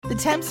The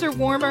temps are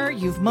warmer,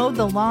 you've mowed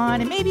the lawn,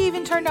 and maybe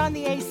even turned on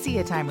the AC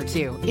a time or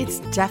two. It's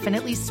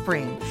definitely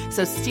spring.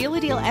 So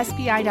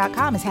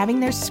StealADealSPI.com is having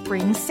their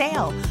spring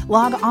sale.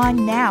 Log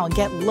on now and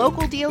get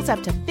local deals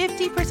up to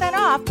 50%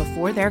 off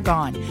before they're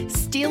gone.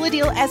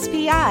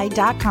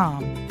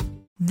 StealADealSPI.com.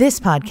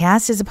 This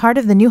podcast is a part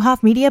of the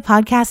Newhoff Media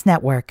Podcast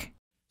Network.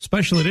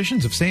 Special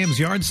editions of Sam's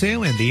Yard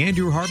Sale and the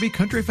Andrew Harvey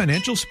Country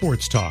Financial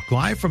Sports Talk,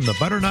 live from the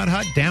Butternut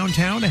Hut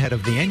downtown ahead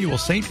of the annual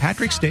St.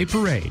 Patrick's Day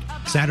Parade.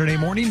 Saturday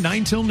morning,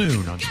 9 till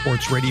noon on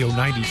Sports Radio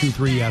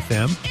 92.3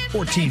 FM,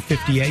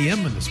 1450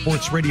 AM, and the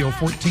Sports Radio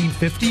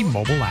 1450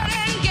 mobile app.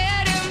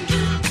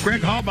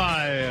 Greg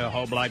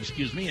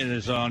Hallby,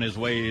 is on his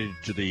way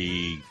to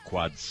the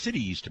Quad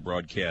Cities to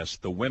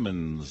broadcast the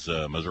women's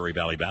Missouri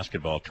Valley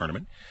basketball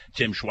tournament.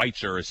 Tim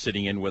Schweitzer is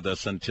sitting in with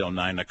us until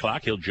 9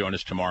 o'clock. He'll join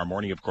us tomorrow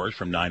morning, of course,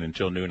 from 9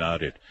 until noon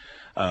out at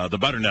the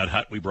Butternut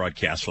Hut. We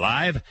broadcast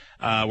live.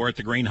 We're at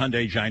the Green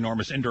Hyundai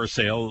Ginormous Indoor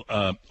Sale.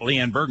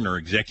 Leanne Bergner,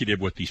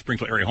 executive with the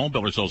Sprinkler Area Home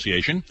Builder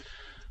Association,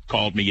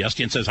 called me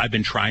yesterday and says, I've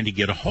been trying to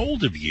get a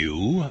hold of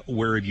you.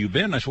 Where have you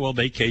been? I said, well,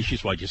 vacation. She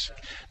said, well,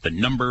 the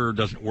number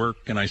doesn't work.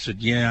 And I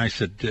said, yeah. I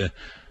said,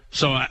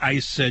 I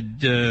said,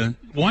 why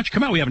don't you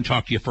come out? We haven't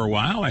talked to you for a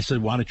while. I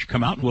said, why don't you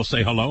come out and we'll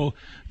say hello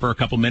for a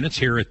couple minutes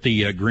here at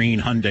the Green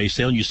Hyundai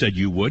sale. And you said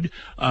you would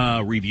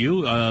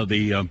review.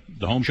 The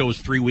home show was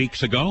 3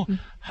 weeks ago.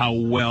 How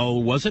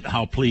well was it?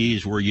 How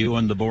pleased were you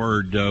and the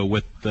board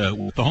with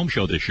the home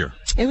show this year?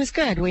 It was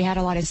good. We had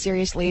a lot of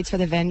serious leads for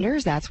the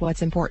vendors. That's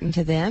what's important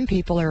to them.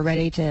 People are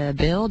ready to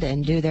build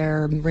and do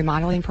their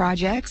remodeling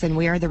projects, and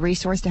we are the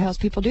resource to help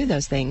people do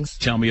those things.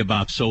 Tell me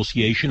about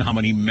association, how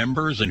many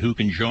members and who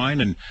can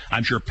join, and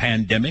I'm sure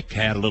pandemic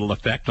had a little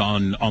effect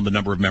on the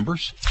number of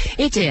members.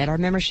 It did. Our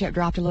membership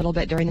dropped a little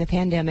bit during the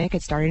pandemic.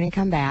 It's starting to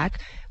come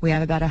back. We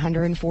have about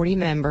 140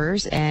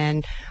 members,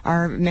 and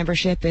our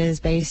membership is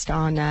based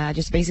on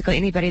just basically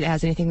anybody that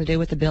has anything to do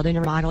with the building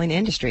and remodeling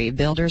industry.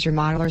 Builders,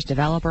 remodelers,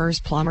 developers,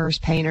 plumbers,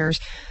 painters,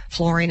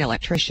 flooring,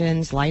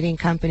 electricians, lighting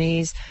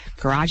companies,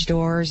 garage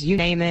doors, you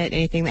name it,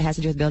 anything that has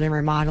to do with building and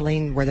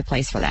remodeling, we're the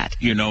place for that.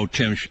 You know,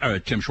 Tim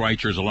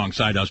Schweitzer is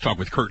alongside. I was talking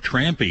with Kurt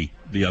Trampy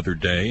the other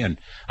day, and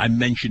I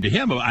mentioned to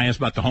him, I asked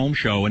about the home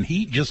show, and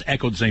he just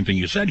echoed the same thing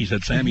you said. He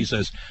said, Sam, he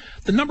says,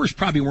 the numbers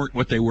probably weren't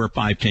what they were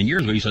 5-10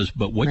 years ago. He says,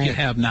 but what you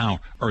have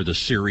now are the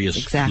serious,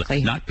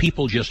 exactly. Not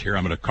people just here,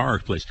 I'm at a car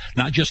place,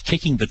 not just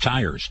kicking the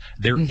tires.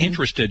 They're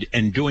interested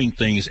in doing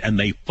things, and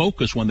they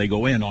focus when they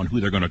go in on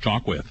who they're going to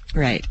talk with.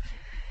 Right.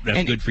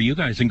 That's good for you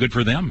guys and good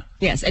for them.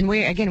 Yes, and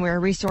we're a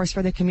resource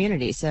for the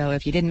community. So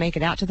if you didn't make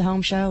it out to the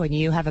home show and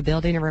you have a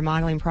building or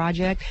remodeling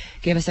project,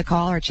 give us a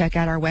call or check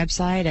out our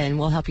website, and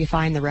we'll help you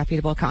find the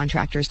reputable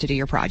contractors to do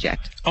your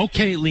project.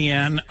 Okay,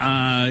 Leanne,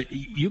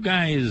 you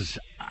guys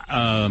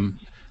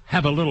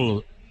have a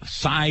little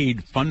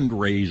side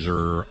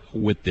fundraiser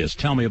with this.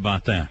 Tell me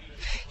about that.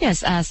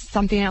 Yes,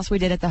 something else we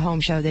did at the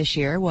home show this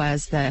year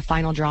was the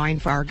final drawing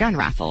for our gun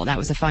raffle. That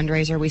was a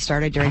fundraiser we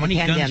started during the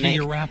pandemic. How many guns did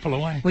you raffle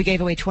away? We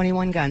gave away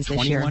 21 guns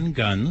this year. 21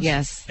 guns?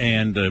 Yes.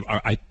 And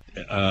I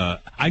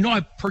know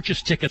I've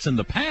purchased tickets in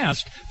the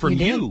past from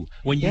you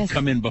when you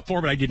come in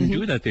before, but I didn't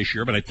do that this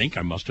year, but I think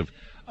I must have.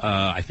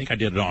 I think I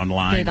did it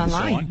online. Did it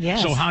online, and so on.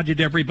 Yes. So how did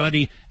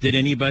anybody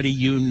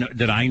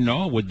that I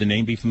know, would the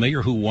name be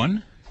familiar, who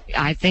won?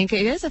 I think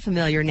it is a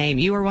familiar name.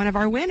 You were one of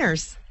our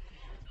winners.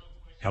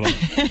 Hello?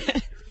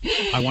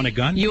 I won a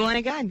gun? You won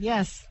a gun,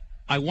 yes.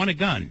 I won a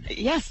gun?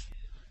 Yes.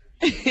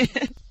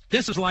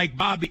 This is like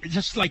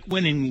just like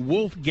winning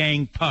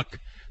Wolfgang Puck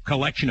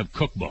collection of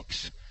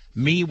cookbooks.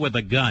 Me with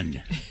a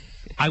gun.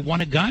 I won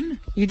a gun?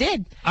 You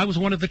did. I was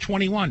one of the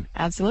 21.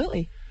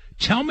 Absolutely.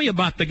 Tell me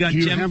about the gun,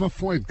 Tim. Tim. Do you have a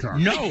FOID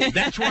card? No,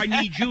 that's where I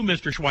need you,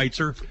 Mr.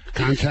 Schweitzer.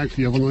 Contact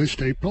the Illinois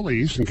State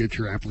Police and get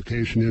your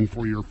application in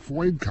for your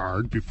FOID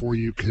card before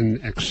you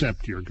can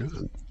accept your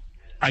gun.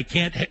 I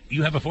can't.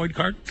 You have a FOID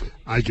card?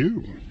 I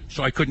do.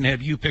 So I couldn't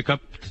have you pick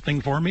up the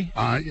thing for me?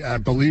 I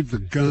believe the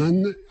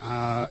gun,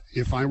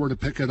 if I were to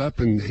pick it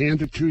up and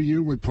hand it to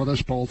you, would put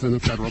us both in a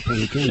federal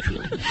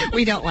penitentiary.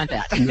 We don't want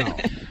that. No.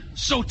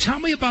 So tell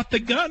me about the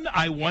gun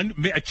I won.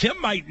 Tim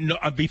might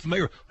be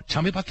familiar.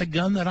 Tell me about the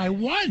gun that I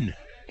won.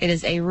 It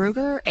is a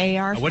Ruger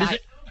AR. What is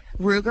it?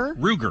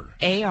 Ruger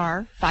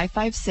AR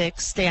 5.56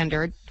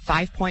 standard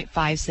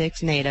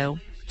 5.56 NATO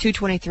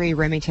 223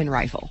 Remington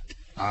rifle.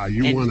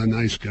 You want a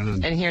nice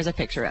gun. And here's a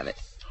picture of it.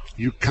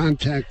 You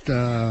contact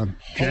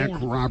Jack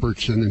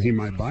Robertson, and he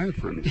might buy it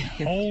from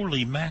you.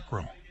 Holy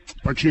mackerel.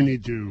 But you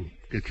need to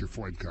get your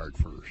FOID card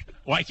first.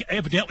 Well,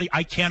 evidently,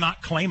 I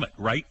cannot claim it,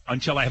 right,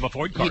 until I have a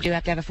FOID card. You do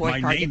have to have a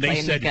FOID card to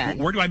claim the gun.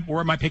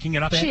 Where am I picking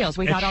it up at? Shields.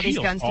 We got all these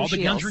guns through All the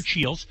Shields. guns are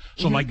Shields.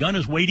 So my gun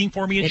is waiting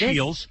for me at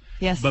Shields.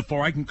 Yes.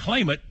 Before I can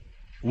claim it.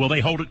 Will they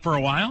hold it for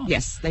a while?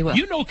 Yes, they will.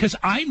 You know, because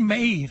I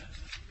may...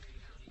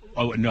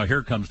 Oh, no,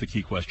 here comes the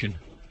key question.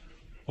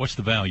 What's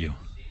the value?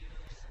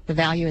 The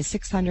value is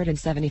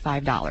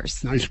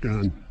 $675. Nice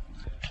gun.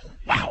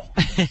 Wow.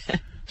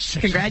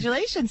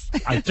 Congratulations.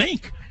 I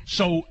think.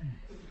 So,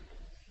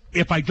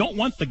 if I don't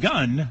want the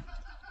gun,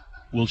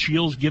 will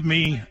Shields give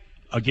me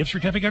a gift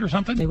certificate or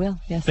something? They will,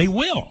 yes. They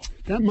will.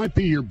 That might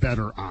be your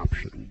better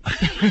option.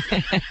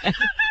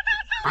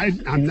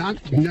 I'm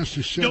not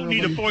necessarily... Don't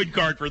need a Foyd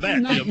card for that.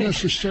 I'm not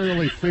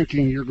necessarily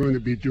thinking you're going to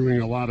be doing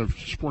a lot of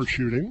sport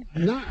shooting.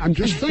 I'm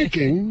just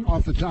thinking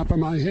off the top of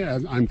my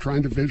head. I'm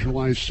trying to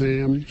visualize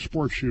Sam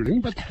sport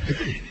shooting. But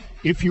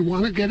if you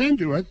want to get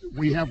into it,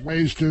 we have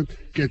ways to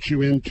get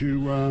you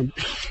into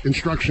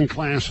instruction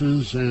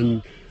classes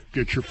and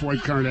get your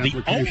Foyd card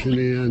application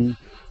in.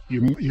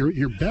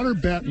 Your better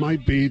bet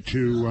might be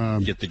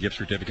to get the gift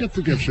certificate. Get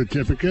the gift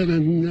certificate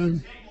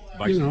and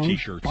buy some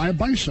T-shirts. Buy a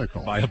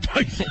bicycle. Buy a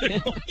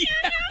bicycle.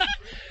 Yeah.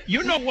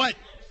 You know what?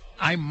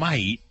 I'm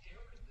going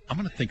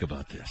to think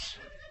about this.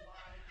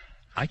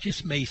 I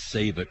just may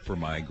save it for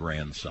my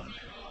grandson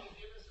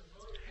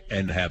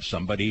and have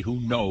somebody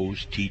who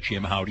knows teach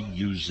him how to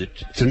use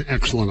it. It's an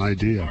excellent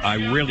idea.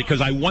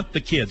 Because I want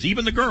the kids,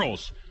 even the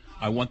girls,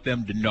 I want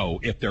them to know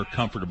if they're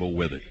comfortable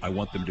with it. I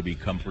want them to be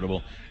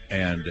comfortable,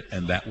 and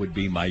that would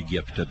be my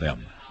gift to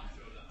them.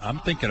 I'm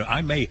thinking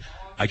I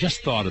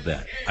just thought of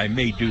that. I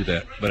may do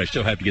that, but I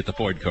still have to get the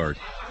Foyd card.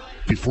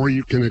 Before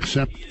you can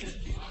accept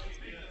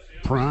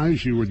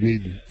prize, you would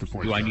need the Foyd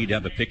card. Do I need to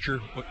have a picture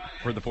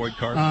for the Foyd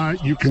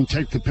card? You can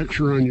take the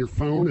picture on your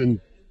phone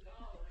and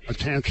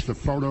attach the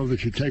photo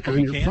that you take on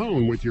your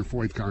phone with your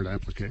Foyd card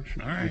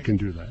application. All right. You can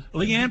do that.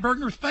 Leanne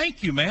Bergner,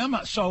 thank you, ma'am.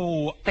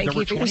 So there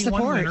were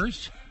 21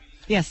 winners.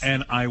 Yes.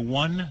 And I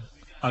won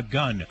a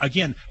gun.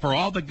 Again, for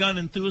all the gun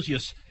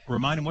enthusiasts,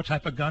 remind them what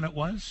type of gun it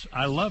was.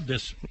 I love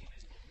this.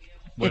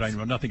 What I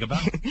know nothing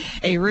about.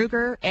 A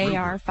Ruger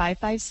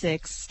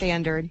AR-556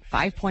 standard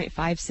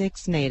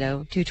 5.56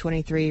 NATO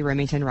 223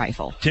 Remington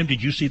rifle. Tim,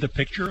 did you see the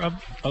picture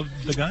of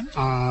the gun?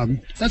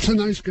 That's a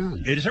nice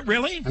gun. Is it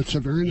really? That's a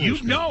very nice gun.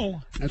 You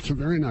know. That's a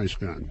very nice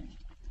gun.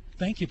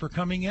 Thank you for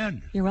coming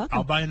in. You're welcome.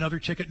 I'll buy another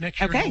ticket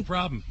next year. Okay. No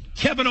problem.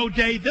 Kevin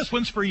O'Day, this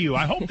one's for you.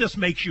 I hope this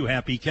makes you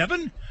happy,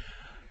 Kevin.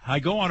 I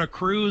go on a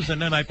cruise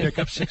and then I pick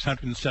up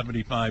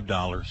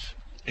 $675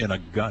 in a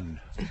gun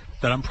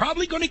that I'm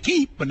probably going to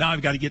keep, but now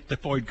I've got to get the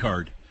Foyd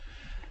card.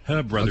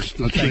 Brothers,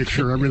 let's make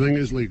sure everything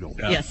is legal.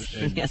 Yes.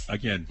 Yes.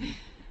 Again,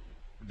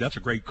 that's a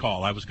great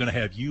call. I was going to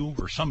have you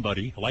or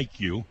somebody like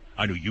you.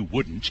 I knew you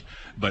wouldn't,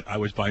 but I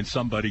would find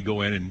somebody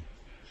go in and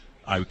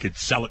I could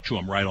sell it to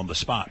them right on the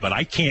spot. But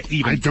I can't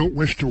even. I don't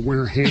wish to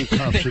wear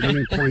handcuffs at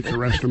any point the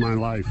rest of my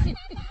life.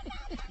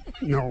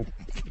 No.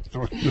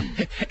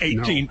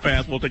 18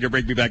 fast. We'll take a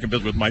break. Be back in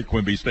business with Mike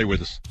Quimby. Stay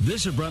with us.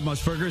 This is Brett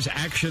Musburger's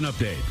Action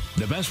Update.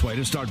 The best way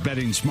to start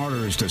betting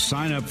smarter is to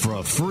sign up for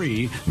a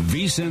free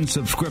VSiN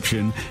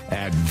subscription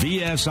at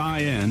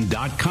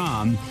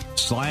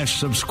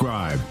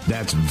vsin.com/subscribe.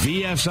 That's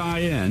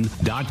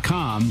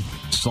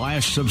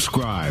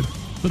vsin.com/subscribe.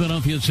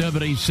 Philadelphia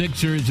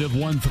 76ers have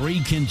won 3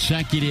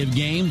 consecutive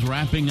games,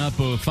 wrapping up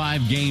a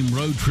 5-game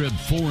road trip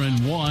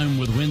 4-1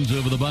 with wins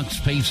over the Bucks,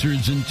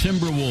 Pacers, and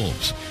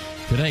Timberwolves.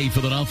 Today,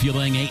 Philadelphia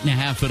laying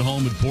 8.5 at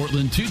home at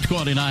Portland,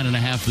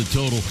 229.5 the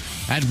total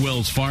at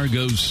Wells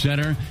Fargo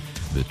Center.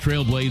 The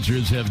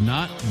Trailblazers have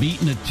not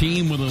beaten a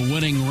team with a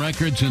winning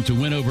record since a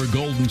win over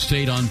Golden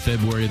State on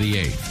February the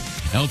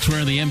 8th.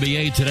 Elsewhere in the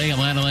NBA today,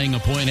 Atlanta laying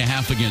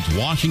 1.5 against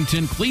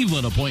Washington.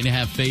 Cleveland,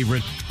 1.5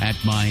 favorite at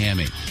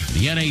Miami. In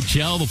the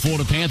NHL, the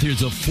Florida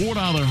Panthers, a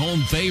 $4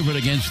 home favorite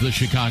against the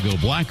Chicago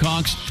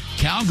Blackhawks.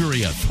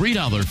 Calgary, a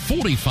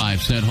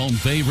 $3.45 home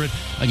favorite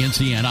against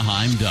the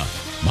Anaheim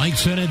Ducks. Mike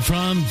Sennett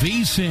from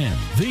VSiN,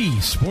 the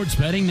Sports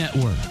Betting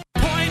Network.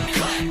 Point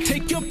click,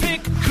 take your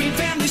pick,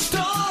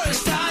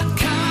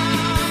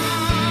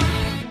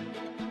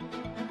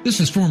 greenfamilystores.com.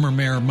 This is former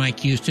Mayor Mike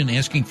Houston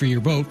asking for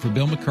your vote for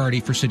Bill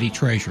McCarty for City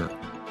Treasurer.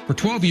 For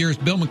 12 years,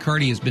 Bill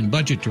McCarty has been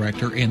budget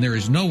director, and there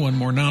is no one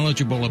more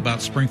knowledgeable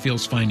about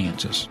Springfield's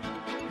finances.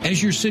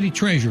 As your city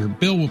treasurer,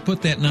 Bill will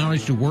put that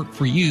knowledge to work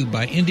for you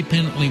by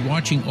independently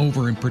watching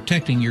over and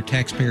protecting your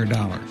taxpayer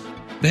dollars.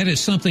 That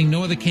is something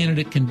no other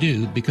candidate can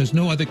do because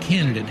no other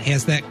candidate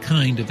has that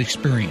kind of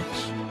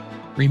experience.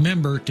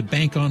 Remember to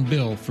bank on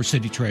Bill for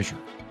city treasurer.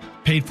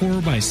 Paid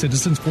for by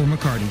Citizens for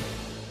McCarty.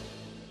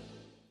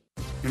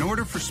 In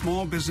order for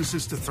small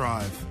businesses to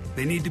thrive,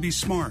 they need to be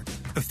smart,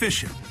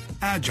 efficient,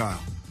 agile,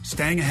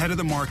 staying ahead of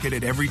the market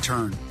at every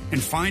turn,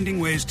 and finding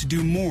ways to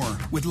do more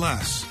with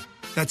less.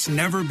 That's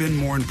never been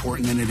more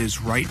important than it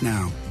is right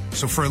now.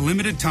 So for a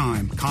limited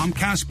time,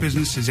 Comcast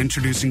Business is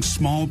introducing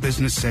Small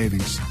Business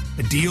Savings,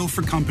 a deal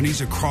for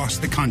companies across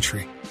the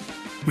country.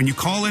 When you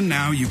call in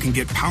now, you can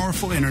get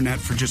powerful internet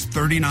for just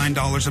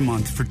 $39 a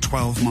month for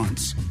 12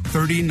 months.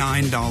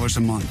 $39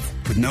 a month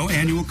with no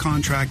annual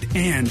contract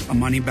and a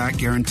money-back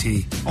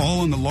guarantee. All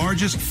on the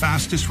largest,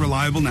 fastest,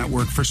 reliable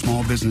network for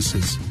small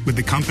businesses with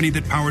the company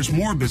that powers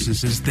more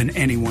businesses than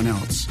anyone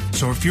else.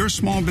 So if you're a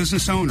small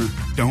business owner,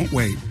 don't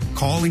wait.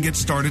 Call and get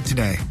started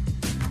today.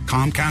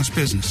 Comcast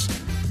Business.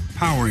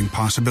 Powering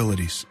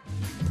possibilities.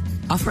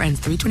 Offer ends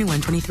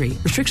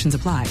 3/21/23. Restrictions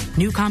apply.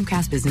 New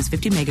Comcast Business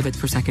 50 megabits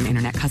per second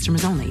internet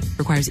customers only.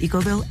 Requires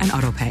EcoBill and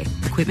AutoPay.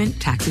 Equipment,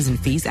 taxes, and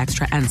fees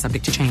extra and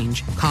subject to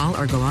change. Call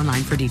or go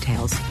online for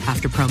details.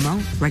 After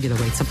promo, regular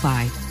rates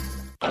apply.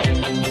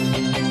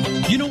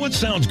 You know what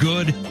sounds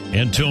good?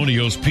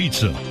 Antonio's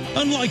Pizza.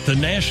 Unlike the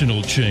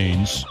national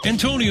chains,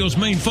 Antonio's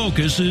main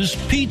focus is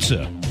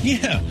pizza.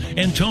 Yeah,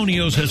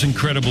 Antonio's has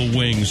incredible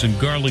wings and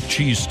garlic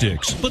cheese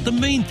sticks, but the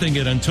main thing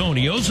at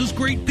Antonio's is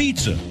great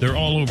pizza. They're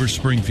all over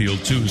Springfield,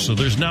 too, so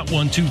there's not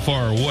one too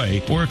far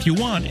away. Or if you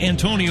want,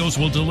 Antonio's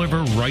will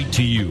deliver right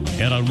to you.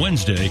 And on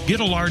Wednesday, get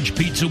a large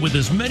pizza with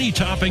as many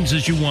toppings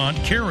as you want,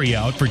 carry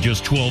out for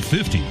just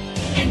 $12.50.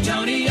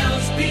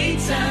 Antonio's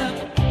Pizza.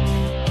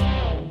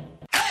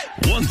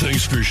 One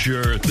thing's for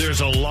sure,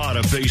 there's a lot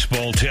of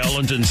baseball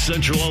talent in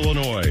Central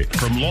Illinois.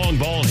 From long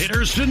ball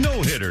hitters to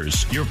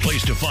no-hitters, your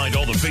place to find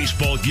all the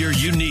baseball gear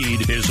you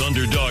need is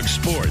Underdog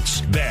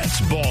Sports. Bats,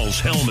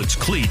 balls, helmets,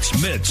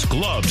 cleats, mitts,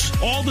 gloves,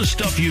 all the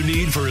stuff you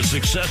need for a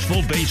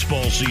successful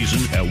baseball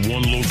season at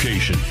one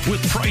location.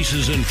 With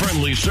prices and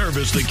friendly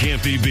service that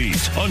can't be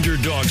beat.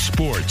 Underdog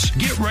Sports.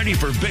 Get ready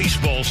for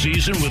baseball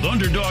season with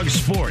Underdog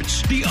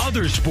Sports, the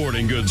other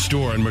sporting goods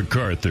store in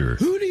MacArthur.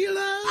 Who do you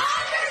love?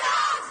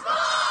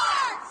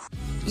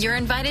 You're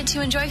invited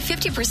to enjoy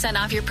 50%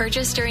 off your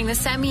purchase during the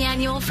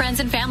semi-annual Friends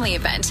and Family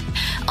event,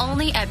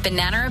 only at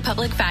Banana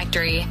Republic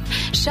Factory.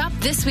 Shop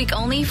this week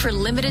only for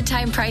limited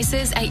time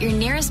prices at your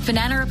nearest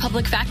Banana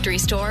Republic Factory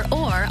store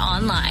or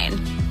online.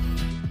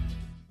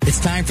 It's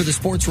time for the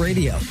Sports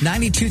Radio,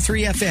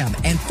 92.3 FM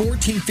and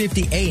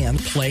 1450 AM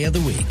Play of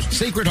the Week.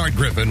 Sacred Heart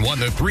Griffin won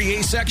the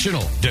 3A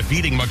sectional,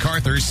 defeating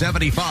MacArthur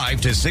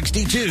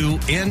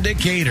 75-62 in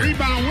Decatur.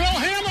 Rebound, Will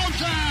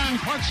Hamilton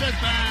puts it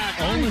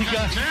back. Only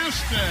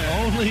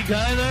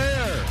guy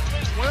there.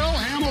 Will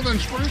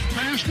Hamilton's first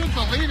basket.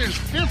 The lead is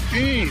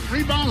 15.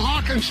 Rebound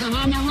Hawkinson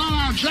on the run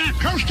out. Zach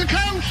coast to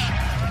coast.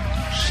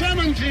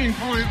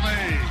 17-point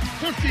lead.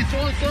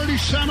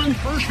 54-37,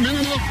 first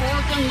minute of the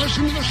fourth, and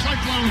listen to the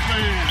Cyclone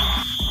fan.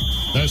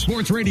 The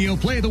Sports Radio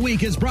Play of the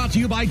Week is brought to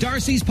you by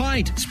Darcy's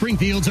Pint,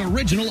 Springfield's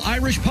original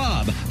Irish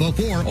pub.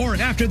 Before or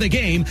after the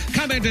game,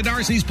 come into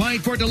Darcy's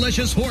Pint for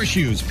delicious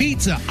horseshoes,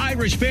 pizza,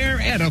 Irish fare,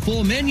 and a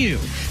full menu.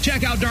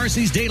 Check out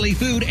Darcy's daily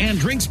food and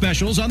drink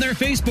specials on their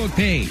Facebook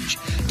page.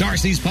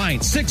 Darcy's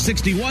Pint,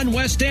 661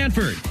 West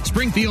Stanford,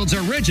 Springfield's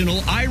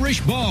original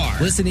Irish bar.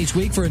 Listen each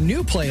week for a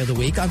new Play of the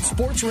Week on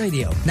Sports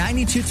Radio,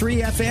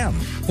 92.3 FM,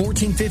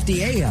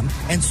 1450 AM,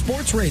 and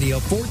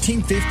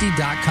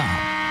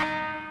sportsradio1450.com.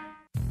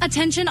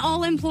 Attention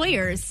all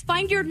employers.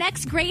 Find your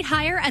next great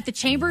hire at the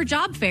Chamber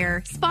Job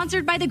Fair,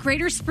 sponsored by the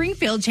Greater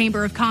Springfield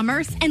Chamber of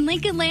Commerce and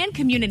Lincoln Land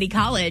Community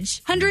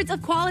College. Hundreds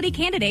of quality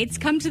candidates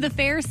come to the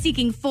fair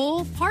seeking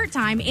full,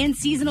 part-time, and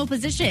seasonal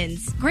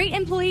positions. Great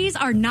employees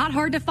are not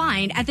hard to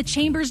find at the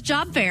Chamber's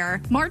Job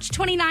Fair, March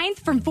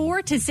 29th from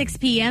 4 to 6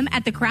 p.m.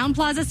 at the Crown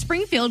Plaza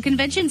Springfield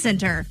Convention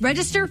Center.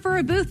 Register for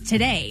a booth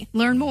today.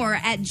 Learn more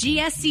at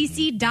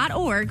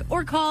gscc.org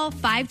or call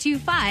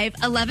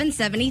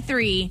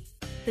 525-1173.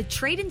 The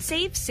Trade and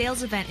Save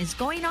sales event is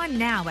going on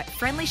now at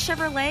Friendly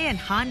Chevrolet in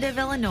Honda of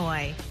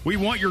Illinois. We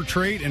want your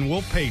trade and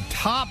we'll pay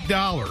top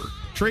dollar.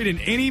 Trade in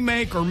any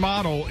make or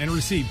model and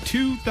receive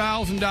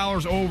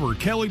 $2,000 over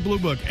Kelly Blue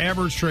Book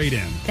average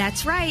trade-in.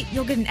 That's right.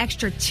 You'll get an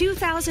extra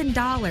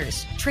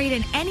 $2,000. Trade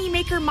in any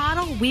make or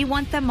model. We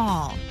want them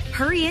all.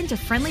 Hurry in to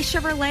Friendly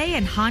Chevrolet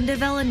in Honda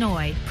of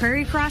Illinois,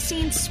 Prairie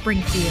Crossing,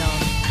 Springfield.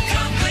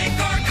 Come click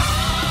or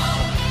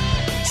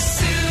call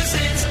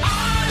Susan's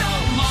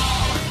Auto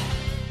Mall.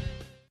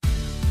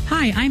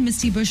 Hi, I'm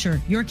Misty Busher,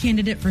 your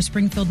candidate for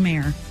Springfield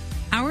Mayor.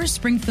 Our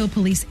Springfield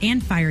Police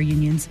and Fire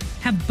unions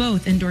have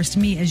both endorsed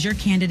me as your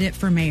candidate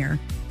for mayor.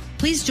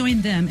 Please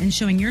join them in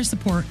showing your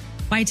support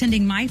by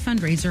attending my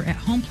fundraiser at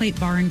Home Plate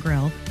Bar and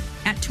Grill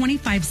at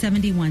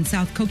 2571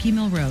 South Cokie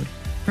Mill Road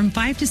from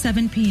 5 to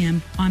 7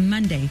 p.m. on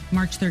Monday,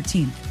 March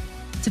 13th.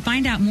 To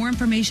find out more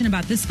information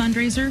about this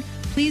fundraiser,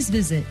 please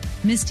visit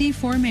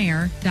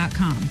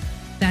mistyformayor.com.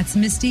 That's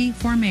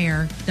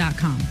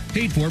mistyformayor.com.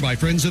 Paid for by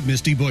Friends of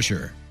Misty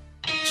Busher.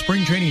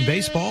 Spring training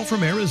baseball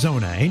from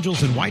Arizona.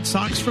 Angels and White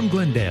Sox from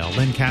Glendale.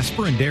 Then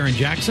Casper and Darren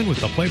Jackson with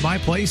the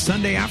play-by-play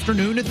Sunday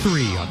afternoon at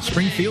 3 on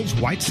Springfield's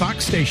White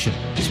Sox station.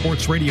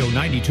 Sports Radio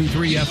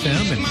 92.3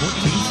 FM and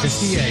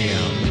 1450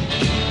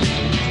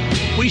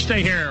 AM. We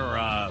stay here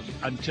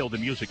until the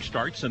music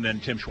starts, and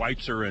then Tim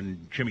Schweitzer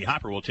and Jimmy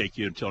Hopper will take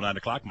you until 9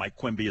 o'clock. Mike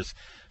Quimby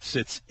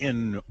sits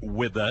in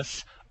with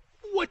us.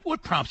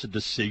 What prompts a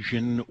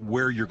decision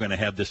where you're going to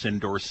have this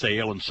indoor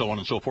sale and so on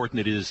and so forth, and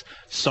it is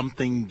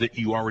something that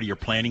you already are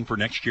planning for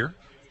next year?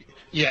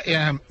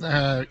 Yeah,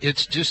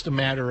 it's just a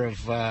matter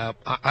of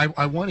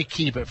I want to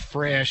keep it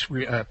fresh.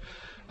 My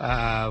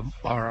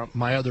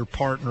other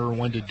partner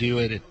wanted to do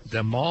it at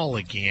the mall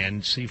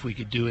again, see if we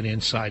could do it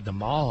inside the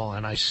mall,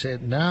 and I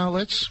said, no,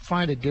 let's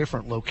find a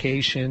different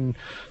location,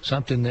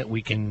 something that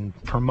we can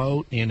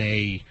promote in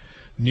a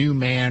new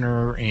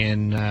manner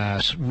and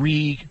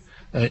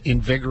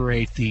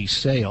invigorate the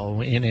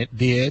sale, and it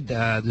did.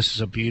 This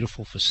is a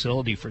beautiful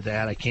facility for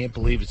that. I can't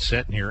believe it's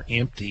sitting here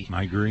empty.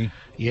 I agree.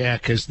 Yeah,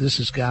 because this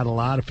has got a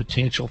lot of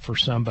potential for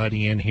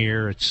somebody in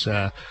here. It's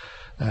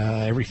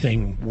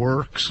everything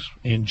works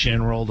in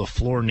general. The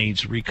floor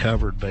needs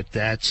recovered, but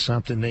that's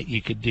something that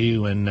you could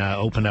do and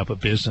open up a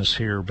business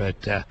here.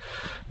 But,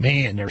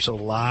 man, there's a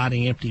lot of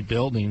empty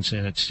buildings,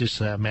 and it's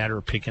just a matter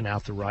of picking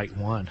out the right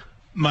one.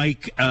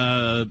 Mike,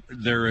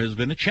 there has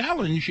been a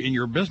challenge in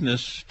your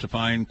business to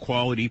find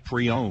quality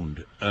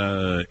pre-owned.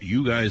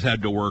 You guys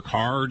had to work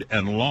hard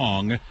and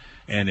long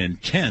and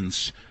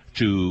intense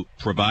to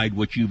provide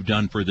what you've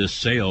done for this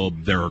sale.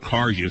 There are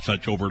cars, you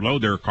such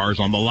overload, there are cars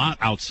on the lot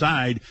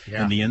outside,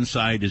 and the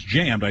inside is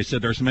jammed. I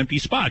said there's some empty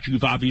spots.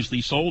 You've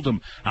obviously sold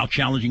them. How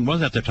challenging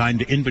was at the time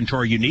to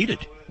inventory you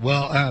needed?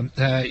 Well,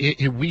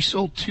 we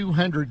sold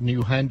 200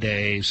 new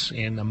Hyundais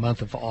in the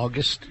month of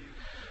August,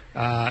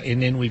 and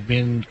then we've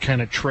been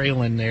kind of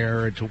trailing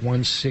there to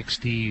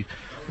 160.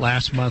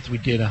 Last month we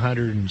did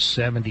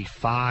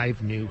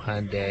 175 new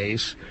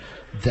Hyundais.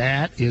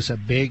 That is a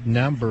big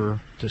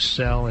number to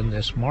sell in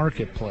this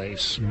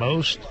marketplace.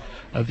 Most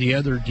of the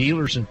other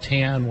dealers in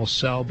town will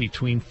sell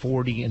between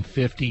 40 and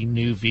 50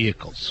 new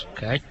vehicles,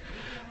 okay?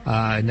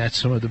 And that's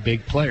some of the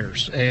big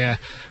players. When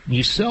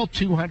you sell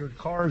 200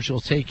 cars, you'll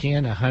take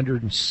in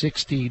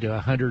 160 to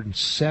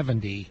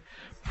 170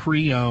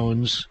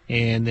 pre-owns,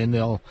 and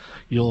then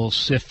you'll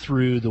sift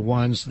through the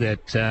ones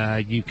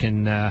that you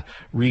can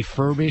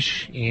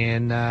refurbish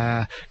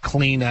and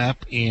clean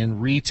up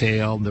and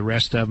retail. The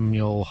rest of them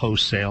you'll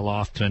wholesale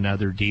off to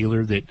another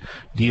dealer that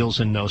deals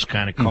in those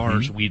kind of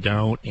cars. We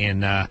don't,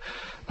 and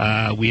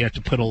we have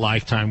to put a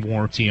lifetime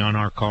warranty on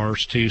our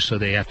cars too, so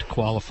they have to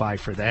qualify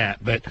for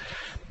that. But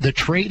the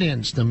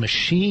trade-ins, the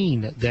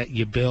machine that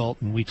you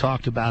built, and we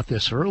talked about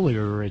this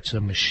earlier, it's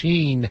a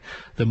machine.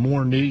 The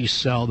more new you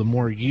sell, the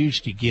more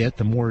used you get.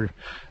 The more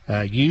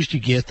used you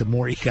get, the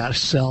more you got to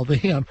sell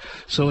them.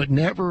 So it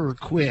never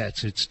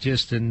quits. It's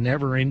just a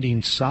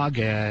never-ending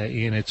saga,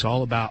 and it's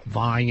all about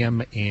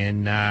volume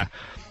and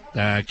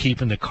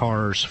keeping the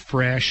cars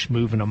fresh,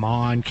 moving them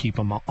on, keep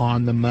them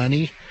on the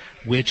money,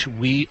 which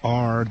we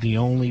are the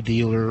only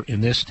dealer in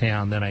this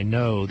town that I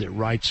know that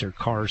writes their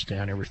cars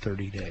down every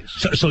 30 days.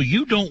 So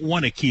you don't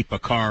want to keep a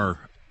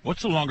car,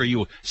 what's the longer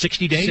you,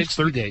 60 days?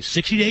 60 days.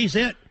 60 days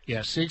it?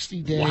 Yeah,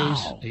 60 days.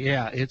 Wow.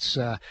 Yeah, it's,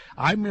 I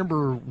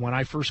remember when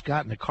I first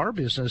got in the car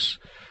business,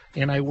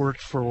 and I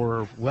worked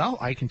for, well,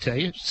 I can tell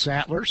you,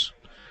 Sattlers.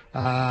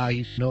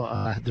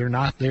 They're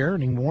not there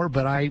anymore,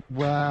 but I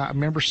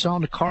remember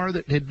selling a car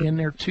that had been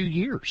there 2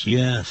 years.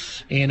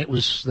 Yes. And it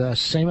was the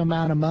same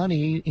amount of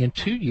money in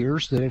 2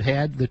 years that it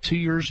had the 2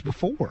 years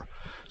before.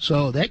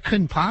 So that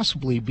couldn't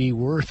possibly be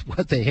worth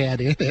what they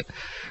had in it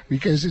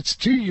because it's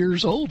 2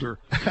 years older.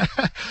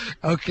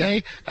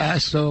 Okay.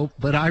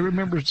 But I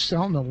remember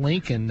selling the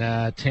Lincoln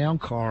town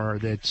car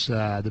that's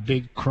the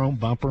big chrome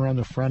bumper on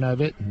the front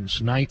of it. And it's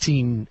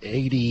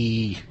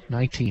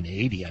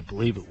 1980, I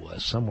believe it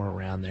was, somewhere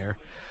around there.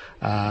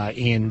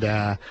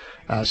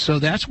 So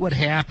that's what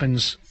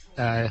happens.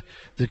 The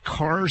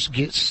cars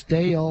get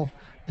stale.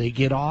 They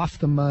get off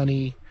the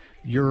money.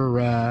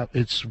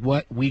 It's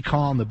what we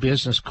call in the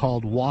business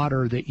called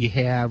water that you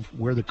have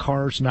where the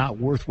car's not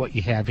worth what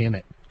you have in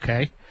it,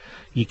 okay?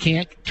 You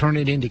can't turn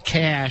it into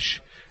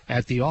cash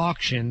at the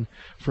auction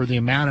for the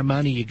amount of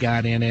money you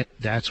got in it.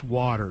 That's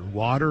water.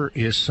 Water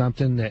is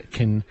something that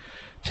can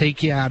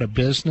take you out of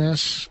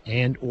business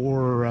and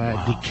or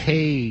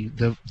decay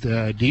the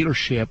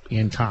dealership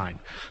in time.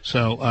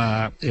 So,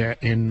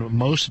 and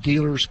most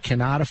dealers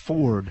cannot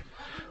afford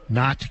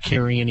not to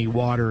carry any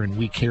water, and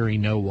we carry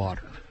no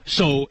water.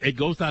 So it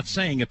goes without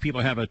saying, if people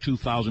have a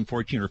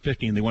 2014 or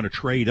 15 and they want to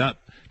trade up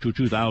to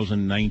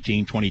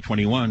 2019,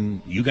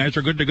 2021, you guys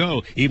are good to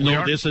go. Even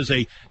though this is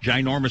a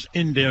ginormous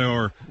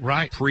indoor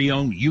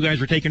pre-owned, you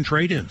guys are taking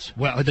trade-ins.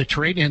 Well, the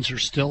trade-ins are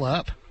still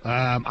up.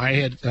 I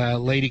had a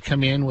lady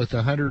come in with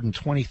a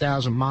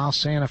 120,000-mile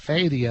Santa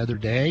Fe the other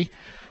day,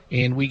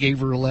 and we gave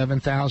her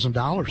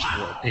 $11,000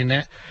 for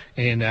it.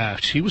 And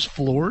she was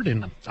floored,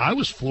 and I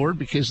was floored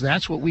because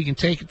that's what we can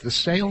take at the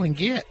sale and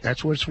get.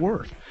 That's what it's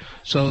worth.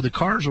 So the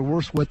cars are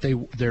worth what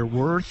they're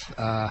worth.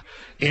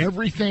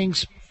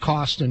 Everything's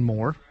costing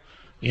more.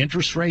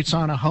 Interest rates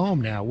on a home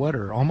now, what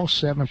are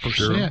almost 7%?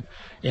 Sure.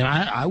 And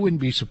I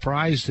wouldn't be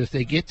surprised if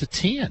they get to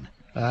 10.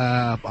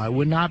 I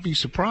would not be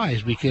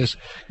surprised because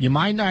you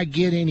might not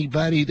get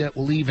anybody that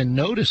will even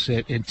notice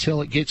it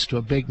until it gets to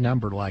a big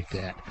number like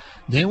that.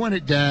 Then when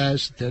it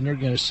does, then they're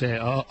going to say,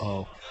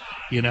 uh-oh,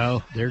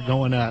 they're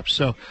going up.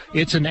 So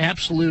it's an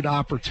absolute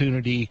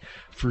opportunity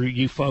for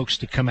you folks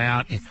to come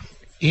out and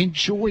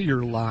enjoy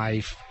your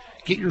life.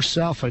 Get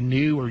yourself a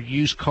new or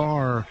used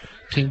car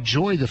to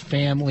enjoy the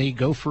family.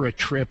 Go for a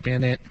trip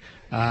in it.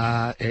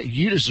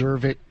 You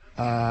deserve it.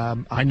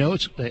 I know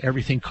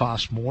everything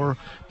costs more,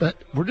 but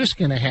we're just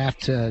going to have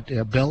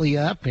to belly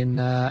up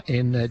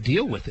and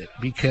deal with it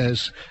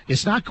because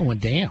it's not going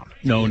down.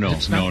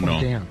 It's not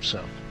going down.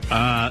 So,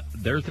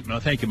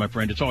 thank you, my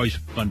friend. It's always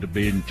fun to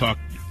be and talk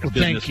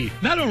business. Thank you.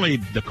 Not only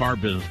the car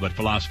business, but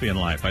philosophy in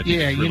life. I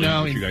think it's really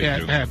what you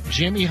guys do.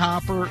 Jimmy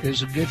Hopper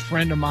is a good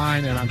friend of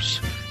mine, and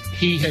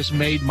he has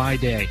made my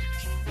day.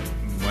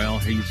 Well,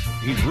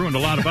 he's ruined a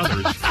lot of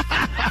others.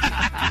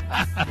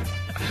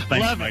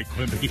 Thanks, Love Mike it.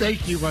 Quimby.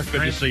 Thank you, my Good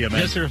friend. to see you, man.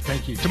 Yes, sir.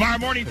 Thank you. Tomorrow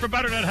morning for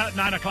Butternut Hut,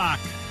 9 o'clock.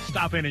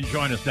 Stop in and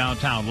join us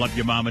downtown. Love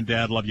you, Mom and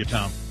Dad. Love you,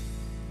 Tom.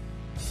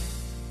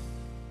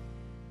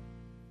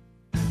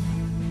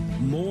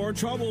 More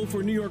trouble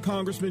for New York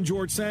Congressman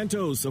George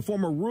Santos, a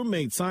former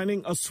roommate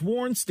signing a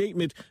sworn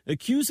statement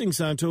accusing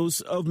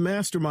Santos of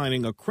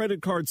masterminding a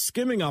credit card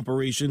skimming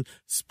operation,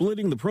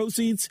 splitting the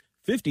proceeds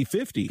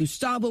 50-50.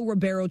 Gustavo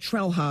Ribeiro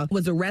Trelha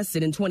was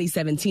arrested in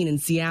 2017 in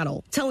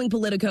Seattle, telling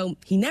Politico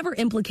he never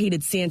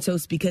implicated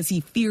Santos because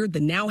he feared the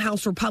now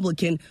House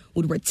Republican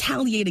would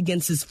retaliate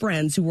against his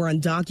friends who were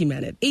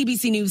undocumented.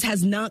 ABC News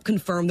has not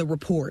confirmed the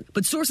report,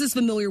 but sources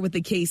familiar with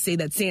the case say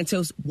that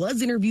Santos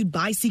was interviewed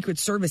by Secret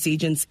Service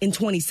agents in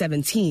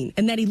 2017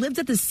 and that he lived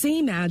at the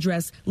same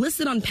address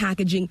listed on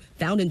packaging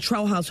found in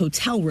Trelha's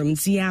hotel room in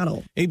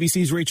Seattle.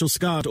 ABC's Rachel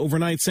Scott.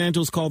 Overnight,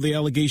 Santos called the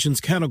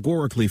allegations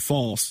categorically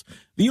false.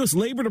 The U.S.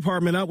 Labor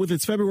Department out with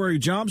its February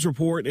jobs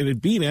report, and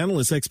it beat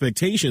analysts'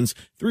 expectations.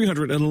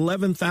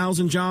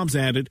 311,000 jobs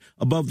added,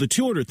 above the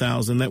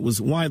 200,000 that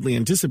was widely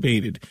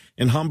anticipated.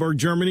 In Hamburg,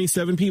 Germany,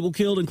 7 people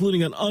killed,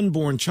 including an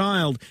unborn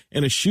child,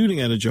 in a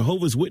shooting at a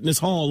Jehovah's Witness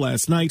hall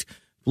last night.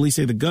 Police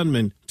say the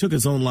gunman took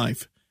his own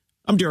life.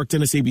 I'm Derek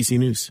Dennis, ABC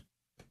News.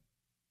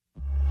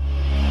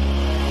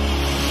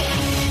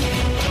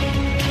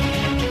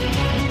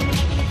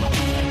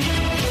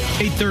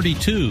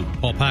 .832,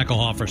 Paul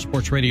Packelhofer,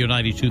 Sports Radio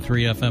 92.3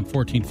 FM,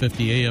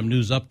 1450 AM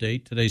News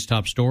Update. Today's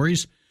top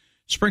stories.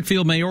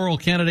 Springfield mayoral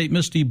candidate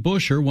Misty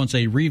Buscher wants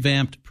a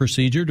revamped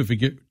procedure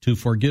to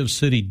forgive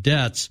city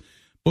debts.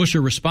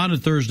 Buscher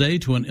responded Thursday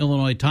to an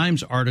Illinois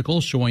Times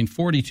article showing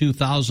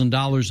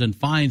 $42,000 in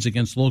fines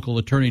against local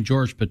attorney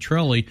George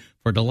Petrelli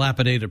for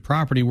dilapidated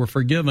property were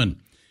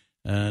forgiven.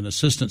 An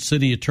assistant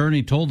city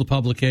attorney told the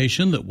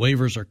publication that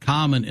waivers are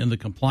common in the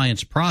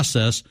compliance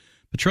process.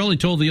 Petrelli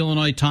told the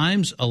Illinois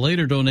Times a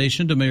later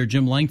donation to Mayor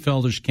Jim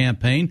Langfelder's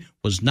campaign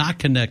was not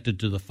connected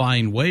to the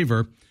fine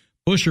waiver.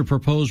 Buscher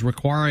proposed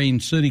requiring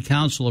city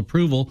council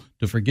approval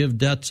to forgive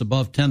debts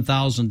above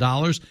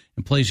 $10,000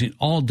 and placing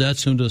all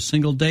debts into a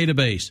single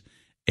database.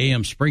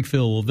 AM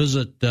Springfield will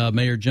visit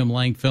Mayor Jim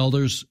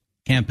Langfelder's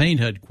campaign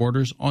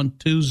headquarters on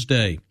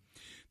Tuesday.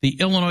 The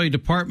Illinois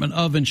Department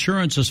of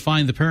Insurance has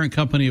fined the parent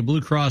company of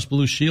Blue Cross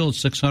Blue Shield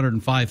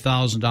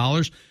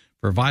 $605,000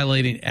 for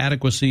violating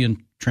adequacy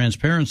and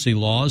transparency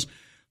laws.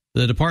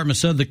 The department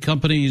said the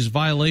company's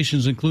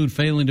violations include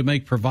failing to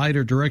make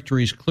provider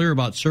directories clear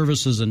about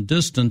services and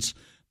distance.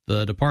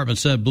 The department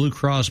said Blue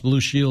Cross Blue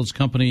Shield's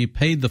company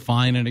paid the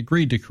fine and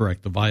agreed to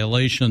correct the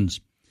violations.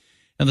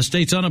 And the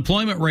state's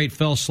unemployment rate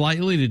fell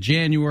slightly in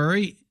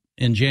January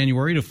to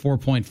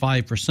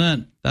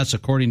 4.5%. That's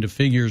according to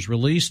figures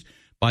released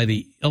by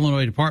the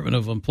Illinois Department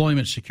of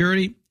Employment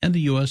Security and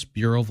the U.S.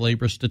 Bureau of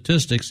Labor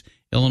Statistics.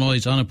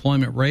 Illinois'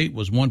 unemployment rate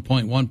was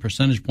 1.1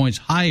 percentage points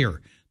higher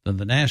than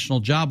the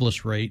national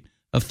jobless rate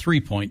of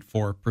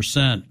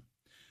 3.4%.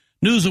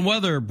 News and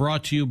weather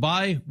brought to you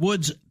by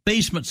Woods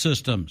Basement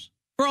Systems.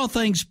 For all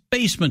things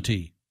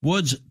basementy,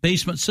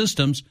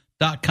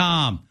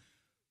 woodsbasementsystems.com.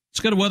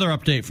 Let's get a weather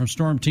update from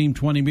Storm Team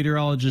 20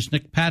 meteorologist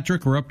Nick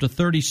Patrick. We're up to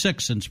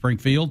 36 in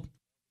Springfield.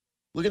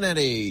 Looking at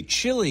a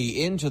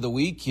chilly into the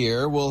week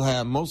here, we'll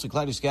have mostly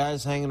cloudy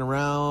skies hanging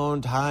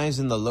around, highs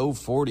in the low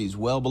 40s,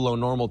 well below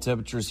normal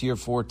temperatures here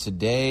for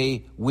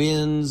today.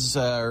 Winds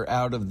are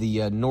out of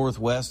the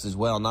northwest as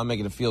well, not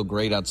making it feel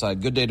great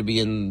outside. Good day to be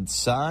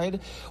inside.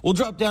 We'll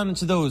drop down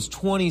into those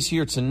 20s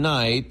here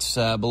tonight,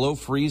 below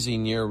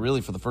freezing here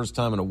really for the first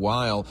time in a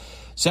while.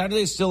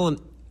 Saturday is still an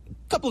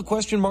couple of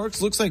question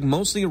marks. Looks like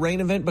mostly a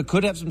rain event, but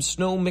could have some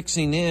snow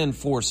mixing in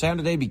for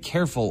Saturday. Be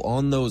careful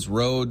on those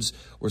roads.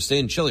 We're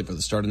staying chilly for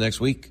the start of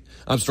next week.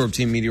 I'm Storm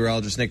Team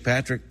meteorologist Nick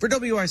Patrick for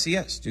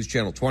WICS News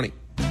Channel 20.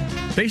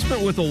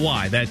 Basement with a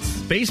Y.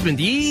 That's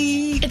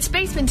Basement-y. It's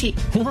Basement-y.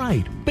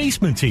 Right,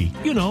 Basement-y.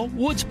 You know,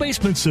 Woods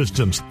Basement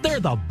Systems. They're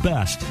the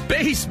best.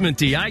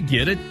 Basement-y, I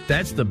get it.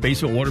 That's the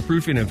basement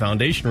waterproofing and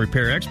foundation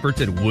repair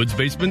experts at Woods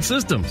Basement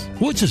Systems.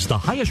 Woods is the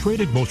highest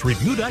rated, most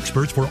reviewed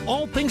experts for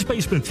all things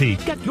basement-y.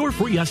 Get your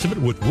free estimate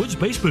with Woods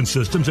Basement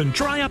Systems and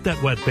dry up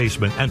that wet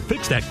basement and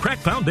fix that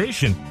cracked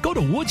foundation. Go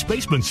to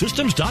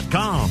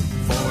woodsbasementsystems.com.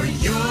 For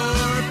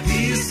your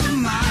peace of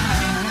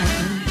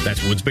mind.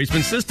 That's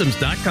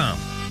woodsbasementsystems.com.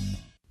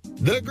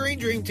 The Green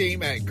Dream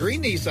Team at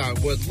Green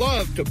Nissan would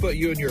love to put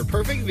you in your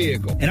perfect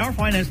vehicle. And our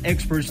finance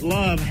experts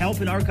love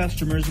helping our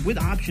customers with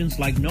options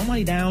like no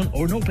money down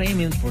or no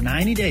payments for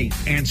 90 days.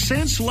 And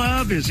since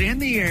love is in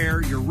the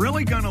air, you're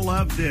really going to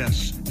love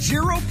this.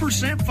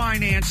 0%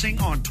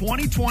 financing on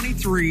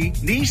 2023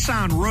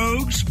 Nissan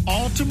Rogues,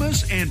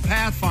 Altimas, and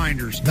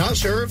Pathfinders. Not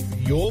sure if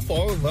you'll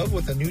fall in love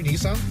with a new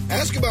Nissan?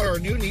 Ask about our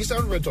new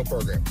Nissan rental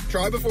program.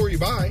 Try before you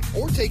buy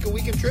or take a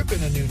weekend trip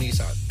in a new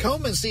Nissan.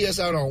 Come and see us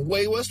out on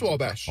Way West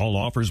Wabash. All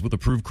offers with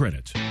approved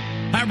credit.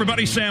 Hi,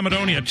 everybody. Sam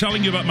Adonia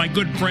telling you about my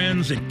good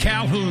friends at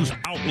Calhoun's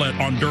Outlet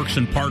on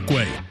Dirksen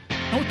Parkway.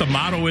 Know what the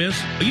motto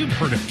is? Well, you've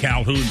heard of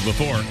Calhoun's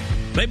before.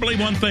 They believe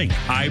one thing: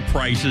 high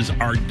prices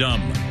are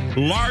dumb.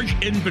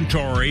 Large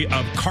inventory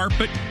of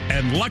carpet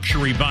and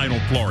luxury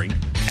vinyl flooring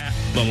at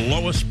the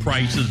lowest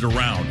prices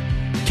around.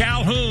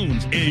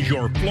 Calhoun's is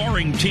your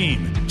flooring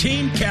team.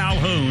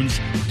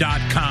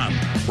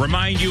 TeamCalhouns.com.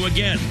 Remind you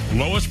again,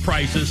 lowest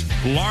prices,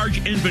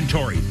 large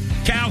inventory.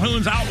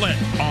 Calhoun's Outlet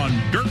on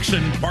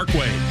Dirksen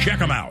Parkway. Check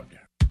them out.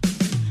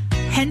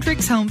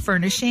 Hendricks Home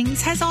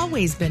Furnishings has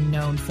always been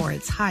known for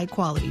its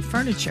high-quality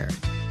furniture.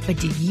 But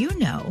did you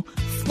know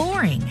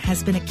flooring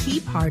has been a key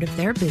part of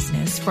their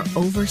business for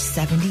over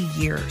 70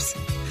 years?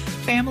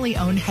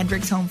 Family-owned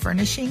Hendricks Home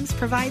Furnishings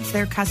provides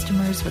their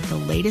customers with the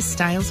latest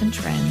styles and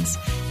trends,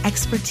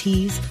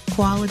 expertise,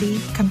 quality,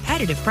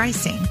 competitive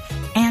pricing,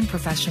 and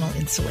professional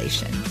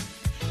installation.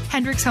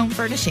 Hendricks Home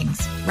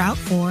Furnishings, Route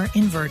 4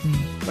 in Verdon,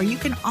 where you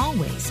can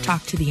always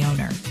talk to the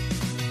owner.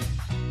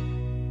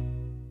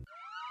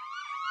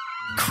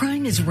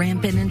 Crime is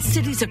rampant in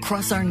cities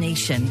across our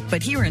nation,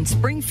 but here in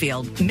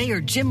Springfield, Mayor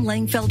Jim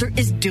Langfelder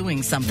is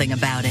doing something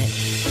about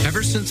it.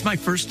 Ever since my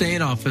first day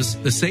in office,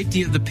 the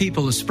safety of the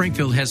people of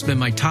Springfield has been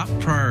my top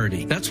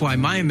priority. That's why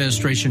my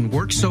administration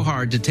worked so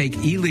hard to take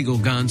illegal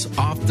guns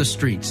off the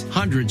streets,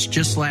 hundreds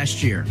just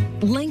last year.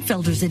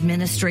 Langfelder's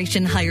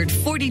administration hired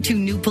 42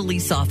 new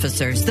police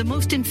officers, the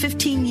most in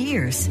 15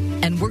 years,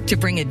 and worked to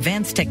bring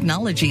advanced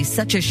technologies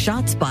such as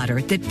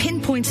ShotSpotter that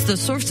pinpoints the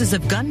sources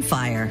of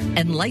gunfire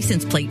and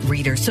license plate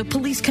readers so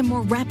police can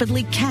more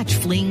rapidly catch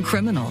fleeing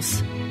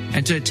criminals.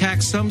 And to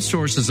attack some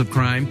sources of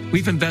crime,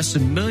 we've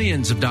invested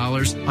millions of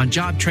dollars on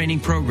job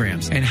training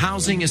programs and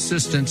housing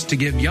assistance to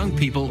give young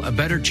people a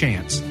better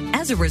chance.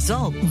 As a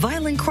result,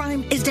 violent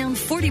crime is down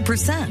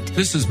 40%.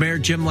 This is Mayor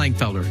Jim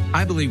Langfelder.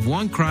 I believe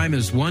one crime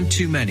is one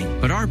too many,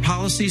 but our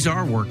policies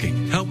are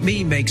working. Help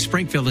me make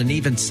Springfield an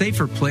even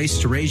safer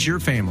place to raise your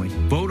family.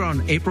 Vote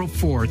on April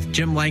 4th,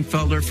 Jim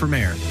Langfelder for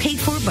mayor. Paid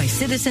for by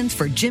Citizens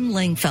for Jim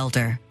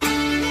Langfelder.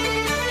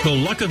 The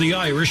Luck of the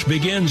Irish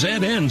begins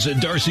and ends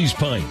at Darcy's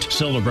Pint,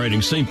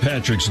 celebrating St.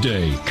 Patrick's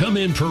Day. Come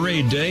in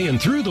Parade Day and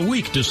through the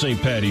week to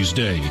St. Patty's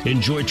Day.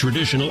 Enjoy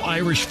traditional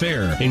Irish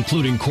fare,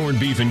 including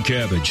corned beef and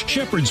cabbage,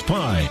 shepherd's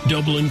pie,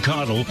 Dublin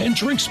coddle, and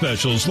drink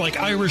specials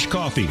like Irish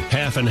coffee,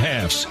 half and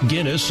halves,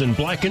 Guinness, and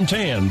black and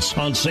tans.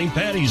 On St.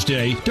 Patty's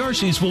Day,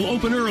 Darcy's will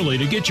open early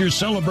to get your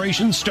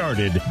celebration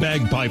started.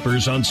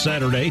 Bagpipers on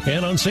Saturday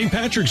and on St.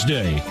 Patrick's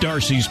Day.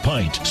 Darcy's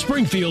Pint,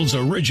 Springfield's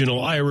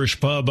original Irish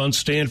pub on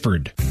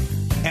Stanford.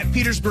 At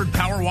Petersburg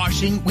Power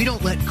Washing, we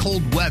don't let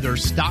cold weather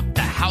stop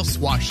the house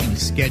washing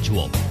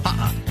schedule.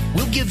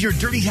 We'll give your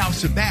dirty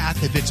house a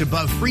bath if it's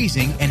above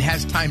freezing and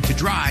has time to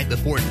dry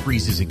before it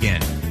freezes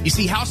again. You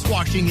see, house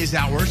washing is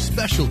our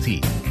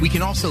specialty. We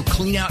can also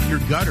clean out your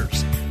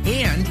gutters.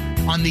 And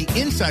on the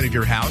inside of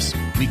your house,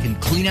 we can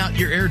clean out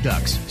your air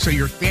ducts so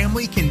your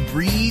family can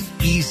breathe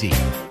easy.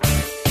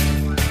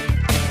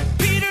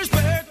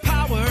 Petersburg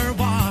Power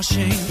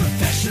Washing.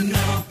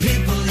 Professional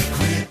people,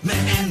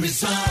 equipment, and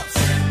results.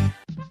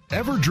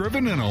 Ever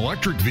driven an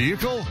electric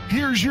vehicle?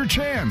 Here's your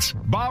chance.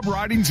 Bob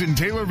Ridings in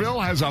Taylorville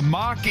has a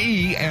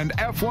Mach-E and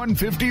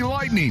F-150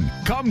 Lightning.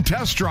 Come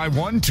test drive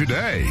one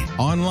today.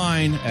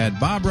 Online at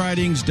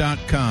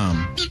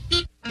bobridings.com.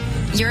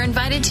 You're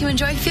invited to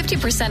enjoy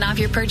 50% off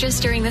your purchase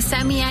during the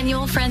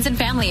semi-annual Friends and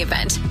Family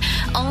event,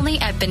 only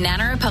at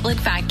Banana Republic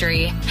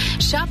Factory.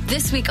 Shop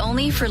this week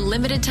only for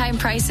limited time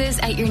prices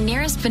at your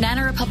nearest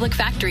Banana Republic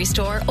Factory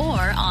store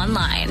or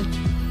online.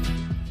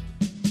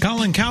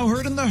 Colin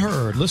Cowherd and the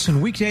Herd. Listen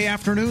weekday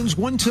afternoons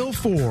 1 till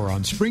 4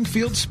 on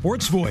Springfield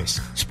Sports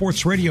Voice.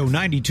 Sports Radio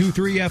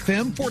 92.3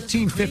 FM,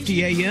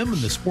 1450 AM,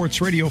 and the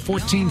Sports Radio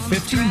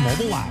 1450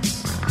 mobile app.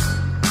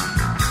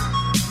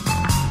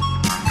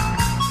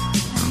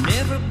 And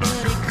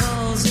everybody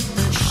calls it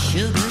the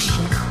Sugar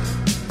Shack.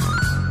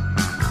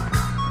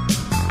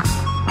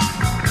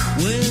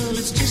 Well,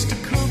 it's just a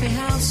coffee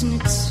house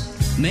and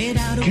it's made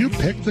out of... Do you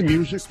pick the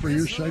music for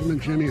your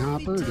segment, Jimmy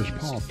Hopper, or does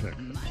Paul pick?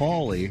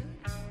 Paulie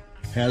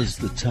has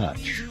the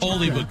touch.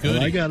 Oldie but goodie.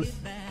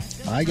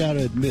 I got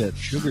to admit,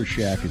 Sugar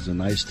Shack is a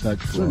nice touch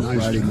for a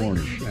Friday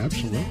morning.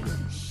 Absolutely.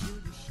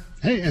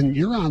 Hey, and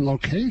you're on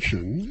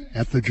location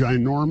at the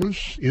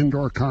ginormous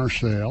indoor car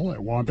sale at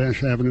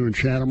Wabash Avenue and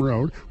Chatham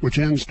Road, which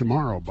ends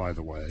tomorrow, by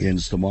the way.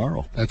 Ends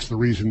tomorrow. That's the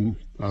reason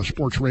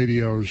Sports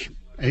Radio's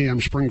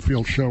AM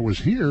Springfield show is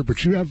here,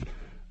 but you have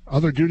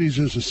other duties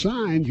as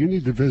assigned. You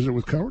need to visit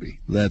with Cody.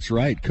 That's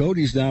right.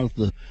 Cody's down at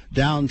the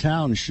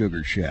downtown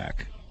Sugar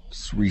Shack.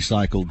 It's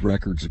Recycled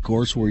Records, of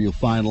course, where you'll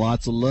find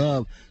lots of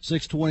love.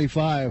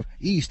 625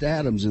 East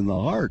Adams in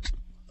the heart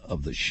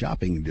of the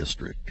shopping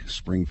district,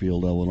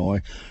 Springfield,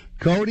 Illinois.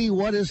 Cody,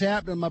 what is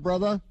happening, my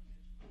brother?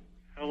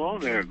 Hello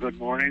there. Good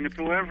morning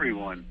to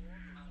everyone.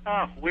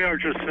 We are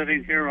just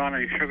sitting here on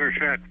a Sugar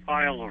Shack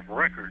pile of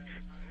records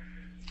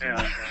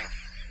and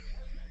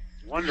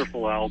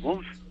wonderful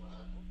albums.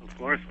 Of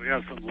course, we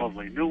have some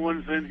lovely new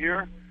ones in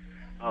here.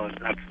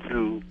 That's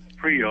new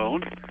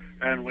pre-owned.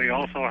 And we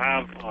also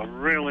have a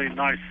really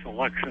nice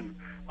selection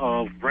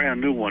of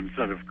brand new ones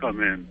that have come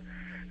in.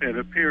 It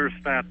appears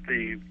that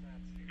the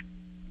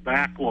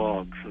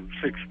backlogs of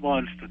 6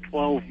 months to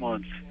 12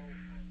 months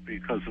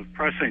because of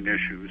pressing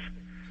issues,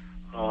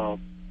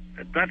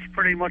 that's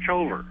pretty much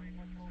over.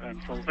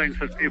 And so things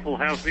that people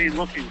have been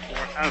looking for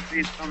have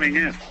been coming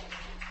in. So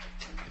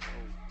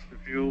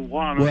if you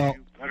want them,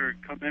 you better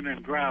come in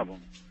and grab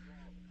them.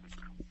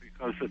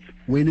 Because it's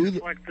we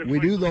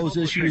knew those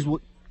issues.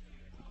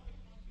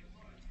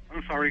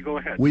 I'm sorry, go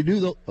ahead. We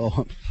knew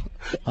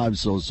I'm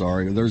so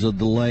sorry. There's a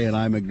delay and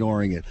I'm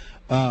ignoring it.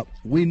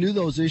 We knew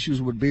those issues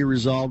would be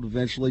resolved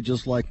eventually,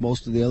 just like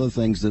most of the other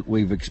things that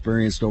we've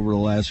experienced over the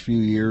last few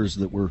years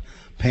that were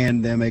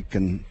pandemic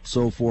and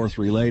so forth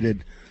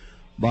related.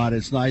 But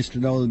it's nice to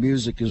know the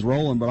music is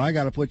rolling. But I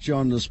got to put you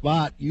on the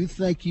spot. You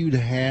think you'd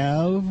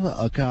have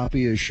a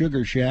copy of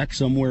Sugar Shack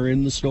somewhere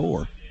in the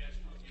store?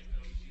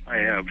 I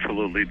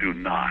absolutely do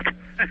not.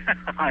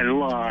 I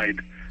lied.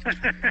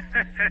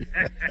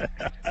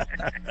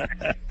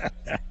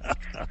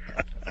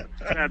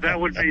 That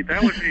would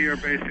be your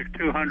basic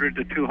 $200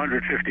 to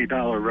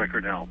 $250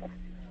 record album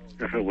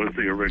if it was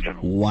the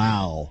original.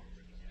 Wow.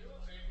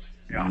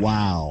 Yeah.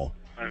 Wow.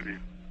 I mean,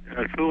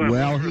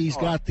 he's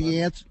got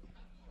the answer.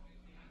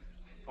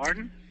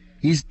 Pardon?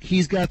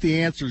 He's got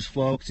the answers,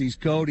 folks. He's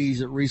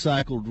Cody's at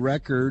Recycled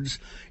Records.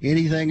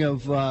 Anything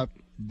of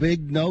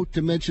big note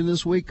to mention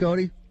this week,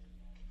 Cody?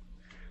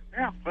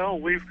 Yeah. Well,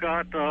 we've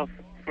got for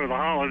the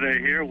holiday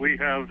here, we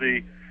have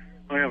a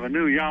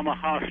new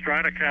Yamaha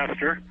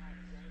Stratocaster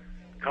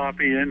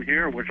copy in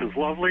here, which is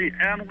lovely,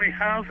 and we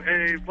have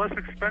a less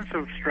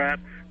expensive Strat,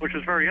 which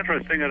is very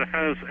interesting. It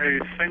has a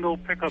single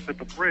pickup at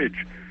the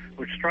bridge,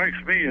 which strikes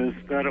me as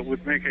that it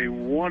would make a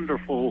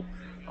wonderful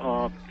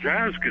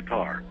jazz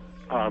guitar,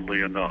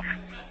 oddly enough.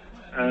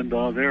 And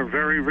they're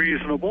very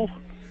reasonable,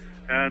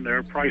 and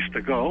they're priced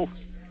to go.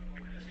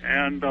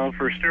 And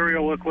for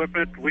stereo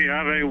equipment, we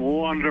have a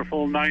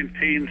wonderful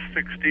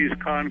 1960s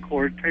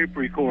Concord tape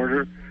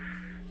recorder,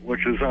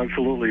 which is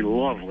absolutely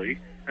lovely,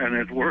 and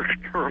it works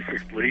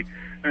perfectly,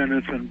 and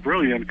it's in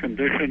brilliant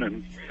condition,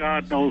 and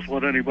God knows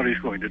what anybody's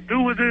going to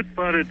do with it,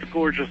 but it's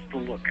gorgeous to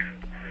look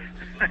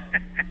at.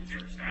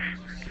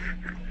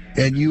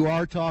 And you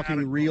are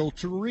talking reel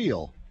to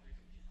reel.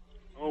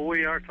 Oh,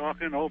 we are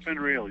talking open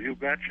reel. You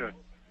betcha.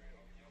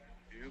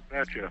 You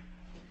betcha.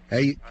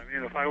 Hey, I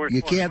mean, if I were,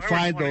 you can't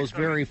find those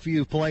very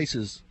few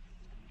places.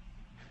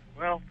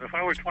 Well, if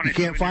I were 27 you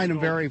can't find them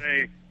very.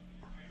 Today,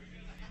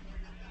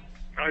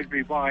 I'd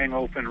be buying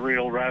open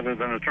reel rather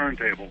than a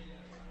turntable.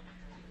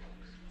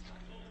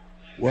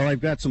 Well, they've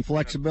got some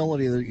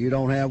flexibility that you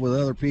don't have with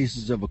other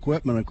pieces of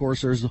equipment. Of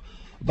course, there's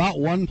about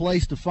one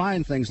place to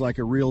find things like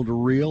a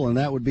reel-to-reel, and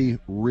that would be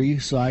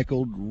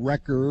Recycled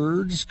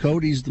Records.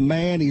 Cody's the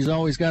man. He's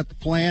always got the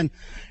plan,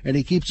 and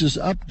he keeps us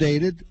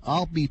updated.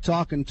 I'll be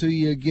talking to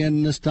you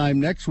again this time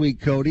next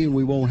week, Cody, and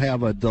we won't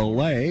have a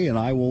delay, and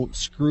I won't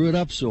screw it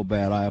up so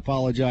bad. I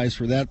apologize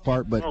for that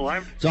part, but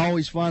it's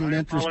always fun and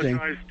interesting.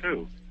 I apologize,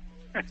 too.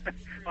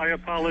 I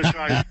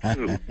apologize,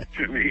 too,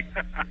 Jimmy.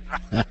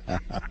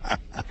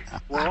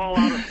 We're all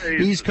out of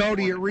phase. He's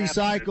Cody at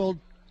Recycled.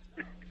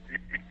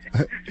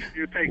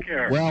 You take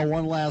care. Well,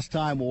 one last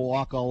time, we'll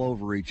walk all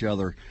over each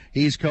other.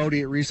 He's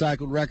Cody at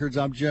Recycled Records.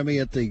 I'm Jimmy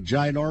at the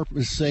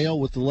ginormous sale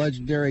with the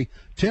legendary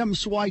Tim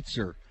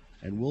Schweitzer.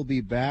 And we'll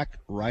be back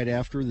right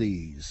after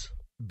these.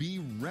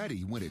 Be ready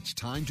when it's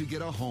time to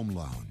get a home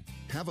loan.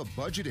 Have a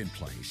budget in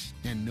place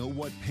and know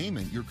what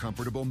payment you're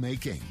comfortable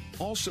making.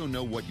 Also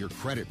know what your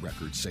credit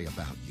records say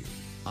about you.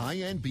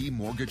 INB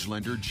mortgage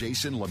lender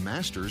Jason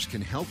LeMasters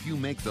can help you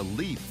make the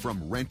leap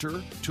from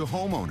renter to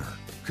homeowner.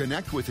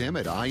 Connect with him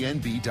at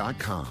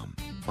INB.com.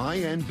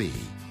 INB,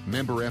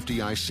 member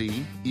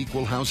FDIC,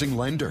 equal housing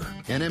lender.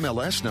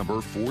 NMLS number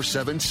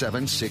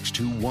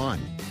 477621.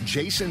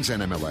 Jason's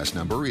NMLS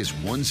number is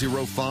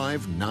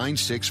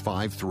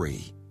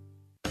 1059653.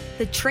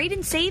 The Trade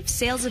and Save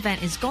sales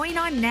event is going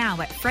on now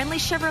at Friendly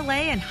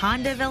Chevrolet and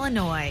Honda of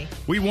Illinois.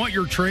 We want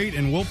your trade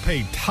and we'll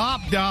pay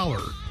top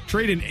dollar.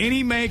 Trade in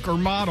any make or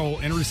model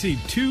and receive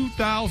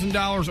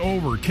 $2,000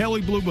 over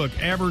Kelly Blue Book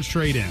average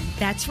trade-in.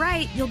 That's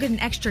right. You'll get an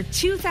extra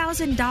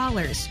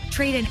 $2,000.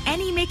 Trade in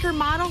any make or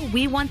model.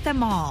 We want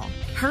them all.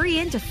 Hurry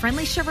in to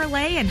Friendly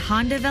Chevrolet and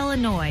Honda of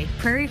Illinois,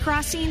 Prairie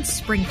Crossing,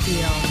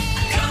 Springfield.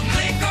 Come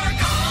click or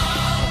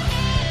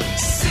call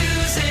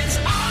Susan's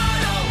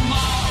Auto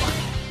Mall.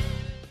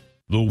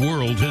 The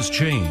world has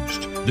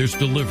changed. There's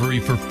delivery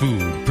for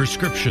food,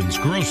 prescriptions,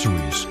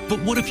 groceries. But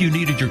what if you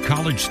needed your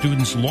college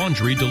student's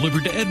laundry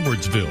delivered to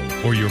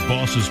Edwardsville, or your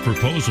boss's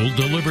proposal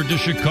delivered to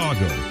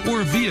Chicago,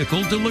 or a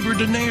vehicle delivered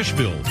to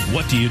Nashville?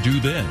 What do you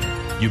do then?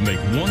 You make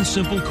one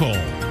simple call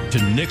to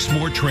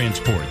Nixmore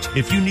Transport.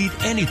 If you need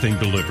anything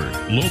delivered,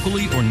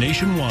 locally or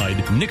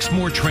nationwide,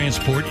 Nixmore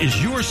Transport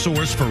is your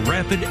source for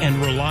rapid and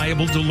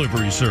reliable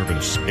delivery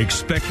service.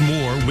 Expect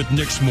more with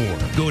Nixmore.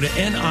 Go to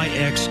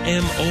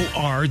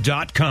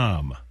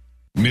NIXMOR.com.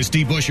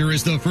 Misty Buscher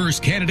is the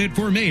first candidate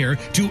for mayor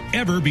to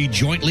ever be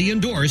jointly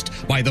endorsed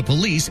by the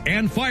Police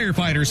and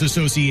Firefighters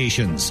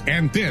Associations.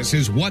 And this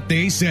is what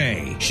they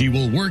say. She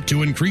will work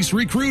to increase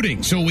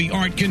recruiting so we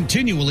aren't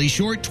continually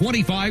short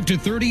 25 to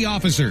 30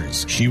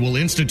 officers. She will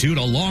institute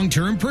a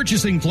long-term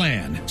purchasing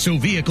plan so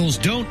vehicles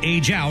don't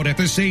age out at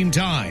the same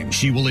time.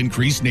 She will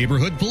increase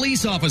neighborhood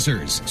police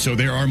officers so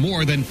there are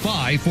more than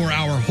 5 for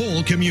our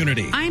whole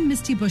community. I'm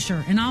Misty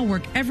Buscher, and I'll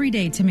work every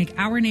day to make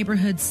our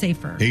neighborhoods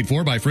safer. Paid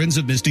for by Friends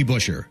of Misty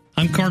Buscher.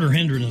 I'm Carter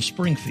Hendren of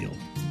Springfield.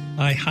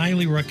 I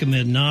highly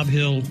recommend Nob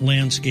Hill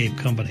Landscape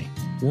Company.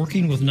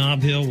 Working with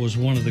Nob Hill was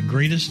one of the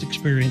greatest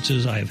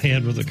experiences I have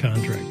had with a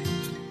contractor.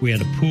 We had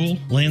a pool,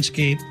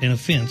 landscape, and a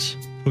fence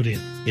put in.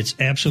 It's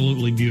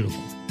absolutely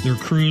beautiful. Their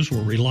crews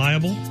were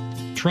reliable,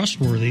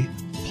 trustworthy,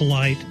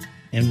 polite,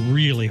 and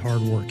really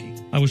hardworking.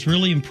 I was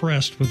really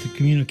impressed with the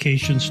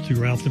communications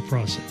throughout the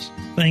process.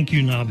 Thank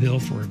you, Nob Hill,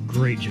 for a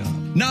great job.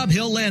 Nob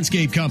Hill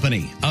Landscape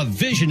Company, a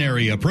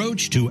visionary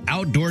approach to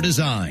outdoor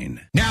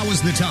design. Now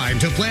is the time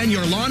to plan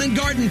your lawn and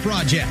garden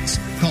projects.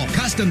 Call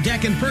Custom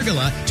Deck and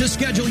Pergola to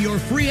schedule your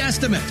free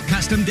estimate.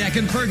 Custom Deck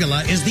and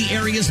Pergola is the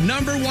area's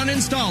 #1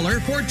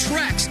 installer for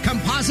Trex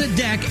composite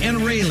deck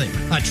and railing.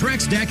 A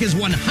Trex deck is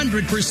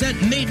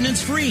 100%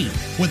 maintenance free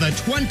with a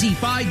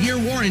 25-year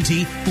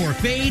warranty for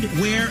fade,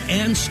 wear,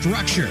 and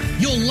structure.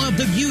 You'll love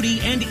the beauty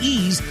and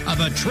ease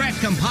of a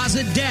Trex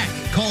composite deck.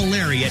 Call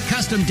Larry at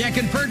Custom Deck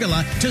and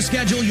Pergola to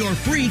schedule your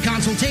free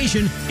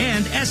consultation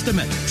and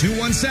estimate.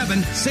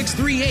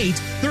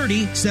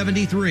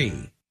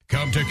 217-638-3073.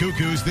 Come to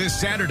Cuckoo's this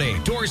Saturday.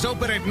 Doors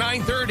open at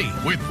 9:30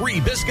 with free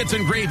biscuits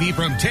and gravy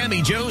from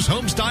Tammy Joe's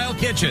Homestyle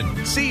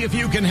Kitchen. See if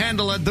you can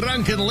handle a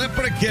drunken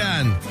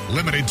leprechaun.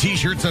 Limited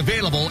t-shirts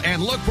available,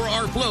 and look for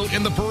our float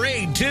in the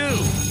parade, too.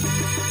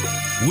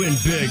 Win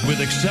big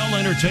with Excel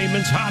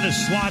Entertainment's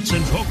hottest slots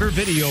and poker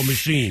video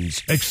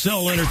machines.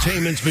 Excel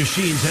Entertainment's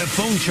machines have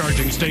phone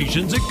charging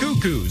stations at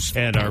Cuckoo's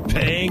and are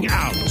paying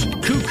out.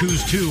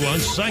 Cuckoo's 2 on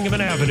Sangamon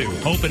Avenue.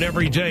 Open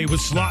every day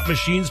with slot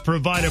machines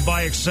provided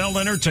by Excel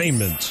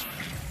Entertainment.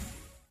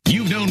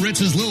 You've known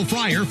Ritz's Little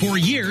Fryer for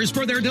years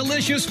for their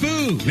delicious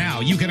food. Now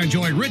you can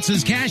enjoy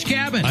Ritz's Cash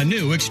Cabin, a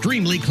new,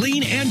 extremely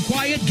clean and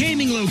quiet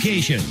gaming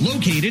location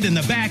located in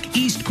the back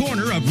east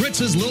corner of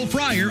Ritz's Little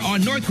Fryer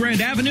on North Grand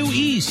Avenue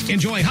East.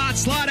 Enjoy hot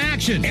slot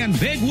action and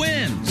big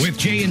wins with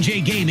J&J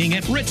Gaming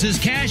at Ritz's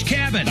Cash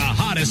Cabin. The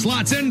hottest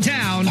slots in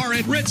town are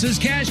at Ritz's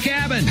Cash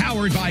Cabin,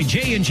 powered by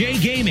J&J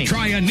Gaming.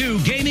 Try a new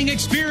gaming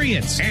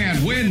experience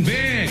and win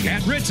big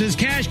at Ritz's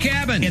Cash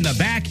Cabin in the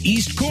back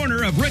east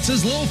corner of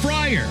Ritz's Little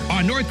Fryer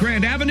on North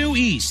Grand Avenue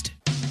East.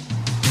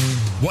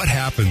 What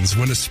happens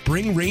when a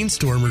spring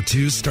rainstorm or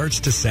two starts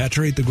to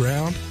saturate the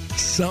ground?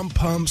 Some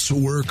pumps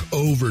work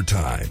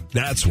overtime.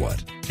 That's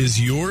what. Is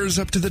yours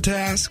up to the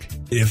task?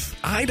 If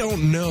I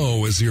don't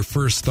know is your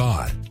first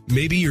thought,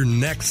 maybe your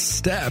next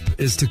step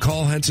is to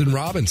call Henson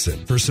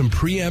Robinson for some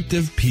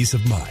preemptive peace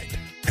of mind.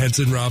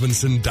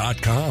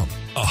 HensonRobinson.com.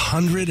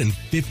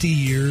 150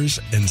 years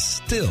and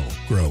still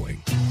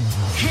growing.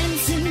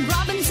 Henson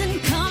Robinson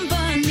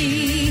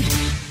Company.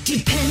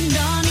 Depend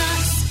on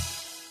us.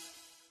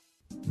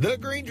 The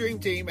Green Dream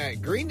Team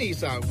at Green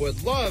Nissan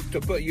would love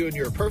to put you in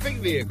your perfect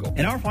vehicle.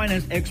 And our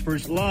finance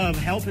experts love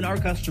helping our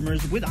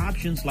customers with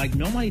options like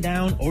no money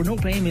down or no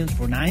payments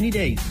for 90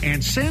 days.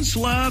 And since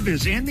love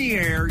is in the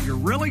air, you're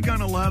really going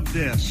to love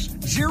this.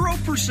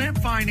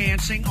 0%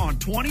 financing on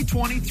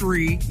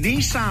 2023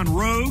 Nissan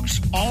Rogues,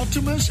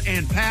 Altimas,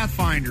 and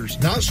Pathfinders.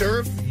 Not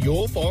sure if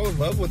you'll fall in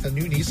love with a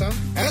new Nissan?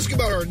 Ask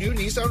about our new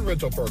Nissan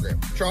rental program.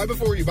 Try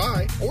before you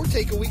buy or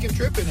take a weekend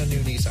trip in a new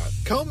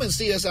Nissan. Come and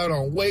see us out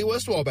on Way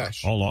West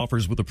Wabash. All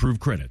offers with approved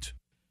credit.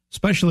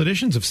 Special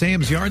editions of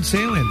Sam's Yard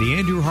Sale and the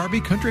Andrew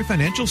Harvey Country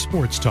Financial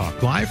Sports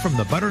Talk, live from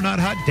the Butternut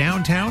Hut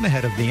downtown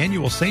ahead of the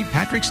annual St.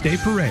 Patrick's Day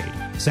Parade.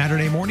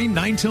 Saturday morning,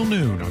 9 till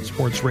noon on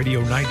Sports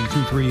Radio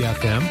 92.3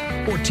 FM,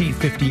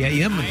 1450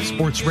 AM, and the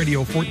Sports Radio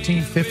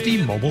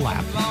 1450 mobile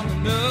app.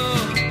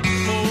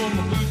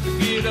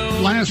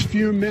 Last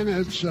few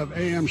minutes of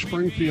AM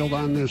Springfield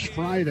on this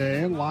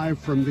Friday, live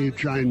from the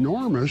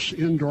ginormous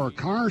indoor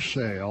car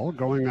sale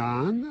going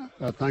on.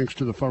 Thanks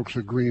to the folks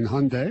at Green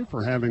Hyundai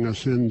for having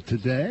us in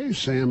today.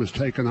 Sam has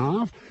taken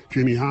off.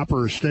 Jimmy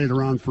Hopper has stayed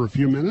around for a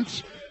few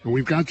minutes. And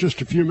we've got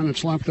just a few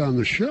minutes left on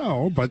the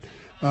show, but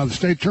the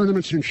state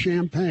tournament's in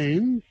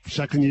Champaign,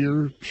 second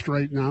year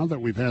straight now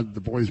that we've had the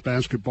boys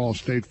basketball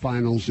state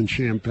finals in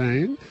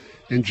Champaign.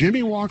 And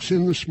Jimmy walks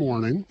in this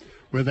morning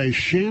with a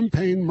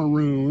Champaign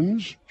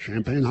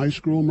High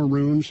School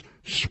Maroons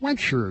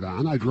sweatshirt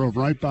on. I drove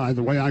right by.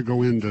 The way I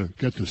go in to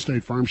get to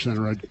State Farm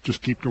Center, I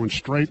just keep going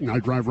straight, and I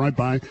drive right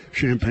by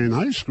Champaign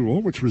High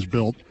School, which was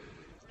built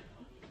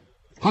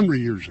 100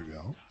 years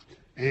ago.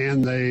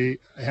 And they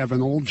have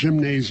an old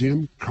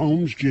gymnasium,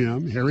 Combs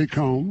Gym, Harry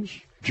Combs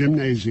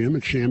Gymnasium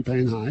at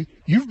Champaign High.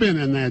 You've been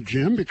in that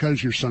gym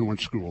because your son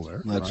went to school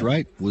there. That's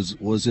right.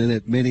 Was in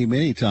it many,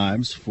 many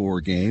times for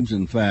games.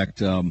 In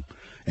fact,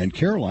 And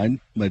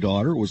Caroline, my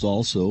daughter, was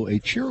also a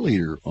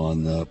cheerleader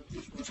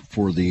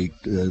for the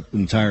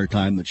entire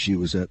time that she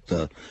was at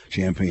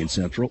Champaign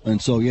Central.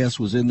 And so, yes,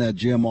 was in that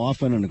gym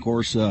often. And, of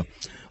course,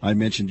 I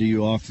mentioned to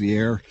you off the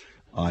air,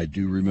 I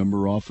do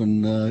remember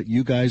often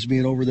you guys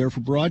being over there for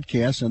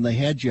broadcasts, and they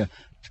had you,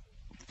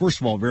 first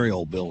of all, very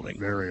old building.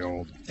 Very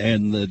old.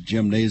 And the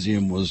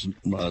gymnasium was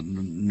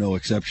no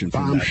exception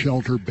from Bomb that.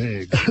 shelter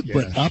big.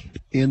 But up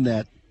in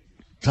that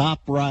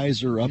top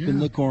riser, up in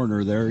the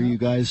corner, there you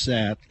guys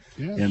sat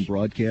and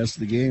broadcast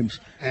the games.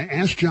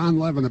 Ask John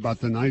Levin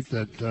about the night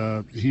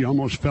that he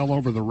almost fell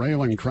over the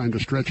railing trying to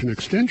stretch an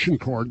extension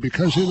cord,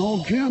 because in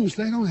old gyms,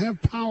 they don't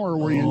have power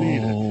where you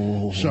need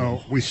it.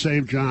 So we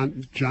saved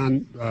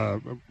John,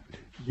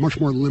 much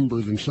more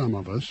limber than some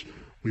of us.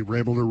 We were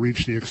able to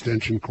reach the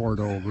extension cord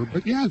over.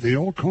 But, yeah, the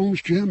old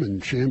Combs Gym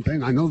in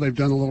Champaign, I know they've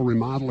done a little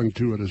remodeling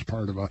to it as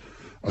part of a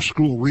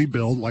school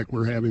rebuild like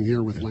we're having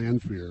here with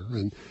Lanphier.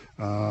 And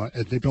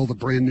they built a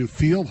brand-new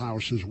field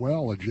house as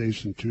well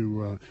adjacent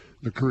to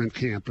the current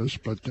campus.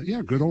 But,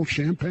 yeah, good old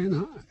Champaign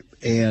High.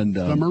 And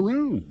the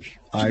Maroons.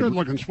 It's a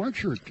good-looking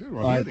sweatshirt, too.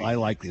 I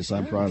like this.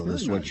 I'm proud of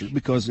this sweatshirt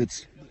because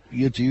it's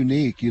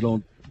unique.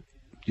 You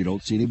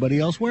don't see anybody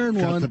else wearing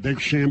one. Got the big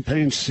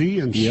Champagne C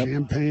and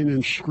Champagne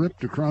in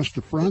script across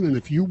the front. And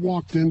if you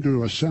walked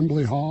into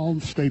Assembly Hall,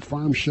 State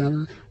Farm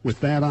Center, with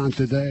that on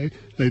today,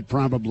 they'd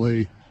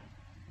probably,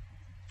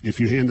 if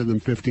you handed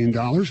them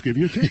 $15, give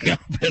you a ticket.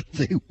 I bet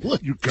they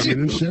would. You come in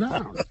and sit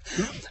down.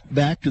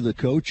 Back to the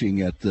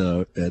coaching at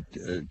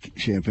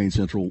Champaign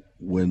Central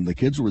when the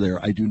kids were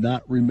there. I do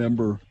not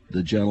remember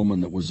the gentleman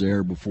that was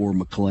there before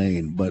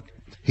McLean, but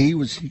he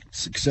was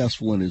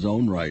successful in his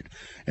own right.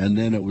 And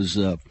then it was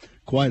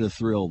quite a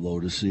thrill, though,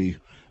 to see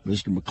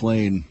Mr.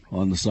 McLean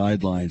on the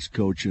sidelines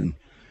coaching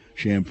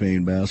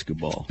Champaign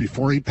basketball.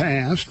 Before he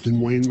passed,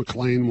 and Wayne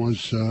McLean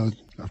was,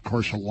 of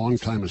course, a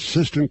longtime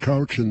assistant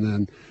coach, and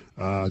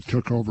then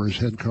took over as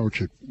head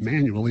coach at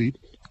Manual. He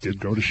did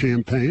go to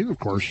Champaign, of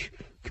course,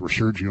 where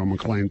Sergio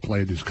McLean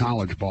played his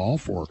college ball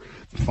for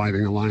the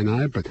Fighting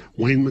Illini. But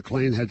Wayne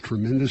McLean had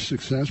tremendous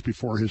success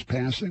before his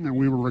passing, and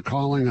we were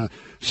recalling a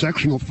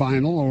sectional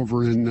final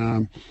over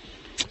in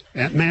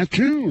at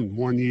Mattoon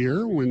one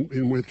year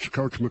in which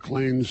Coach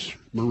McLean's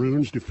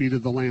Maroons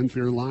defeated the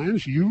Lanphier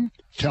Lions. You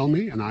tell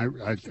me, and I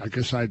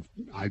guess I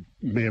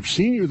may have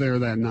seen you there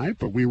that night,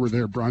 but we were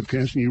there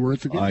broadcasting. You were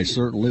at the game. I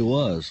certainly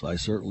was.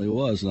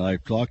 And I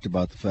talked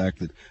about the fact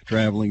that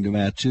traveling to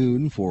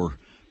Mattoon for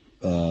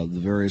the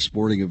various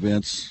sporting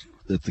events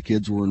that the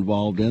kids were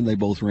involved in, they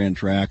both ran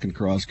track and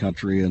cross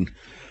country, and,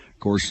 of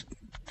course,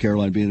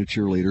 Caroline being a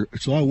cheerleader.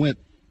 So I went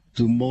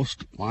to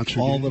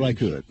all that I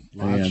could.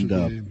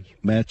 And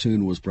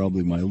Mattoon was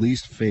probably my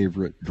least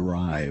favorite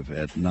drive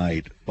at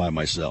night by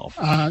myself.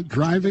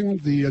 Driving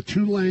the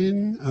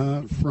two-lane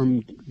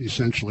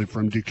essentially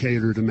from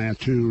Decatur to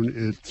Mattoon,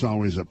 it's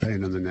always a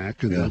pain in the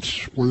neck, and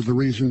that's one of the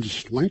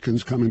reasons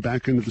Lincoln's coming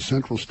back into the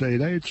Central State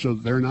 8, so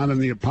they're not in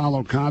the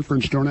Apollo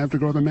Conference, don't have to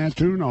go to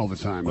Mattoon all the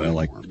time. Well,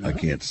 I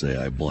can't say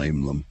I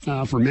blame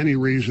them. For many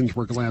reasons,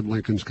 we're glad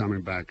Lincoln's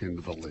coming back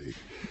into the league.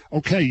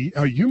 Okay,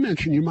 you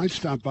mentioned you might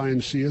stop by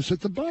and see us at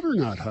the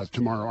Butternut Hut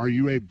tomorrow. Are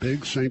you a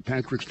big St.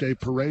 Patrick's Day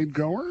parade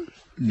goer?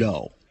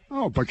 No.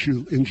 Oh, but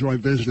you enjoy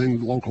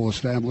visiting local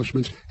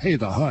establishments. Hey,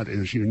 the Hut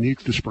is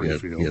unique to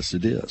Springfield. Yes,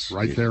 it is.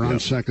 Right there on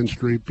 2nd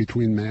Street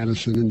between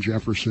Madison and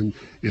Jefferson.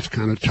 It's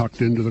kind of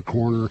tucked into the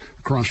corner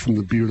across from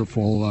the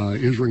beautiful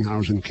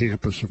Isringhausen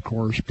campus, of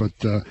course. But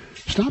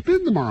stop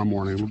in tomorrow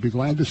morning. We'll be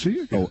glad to see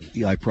you again. Oh,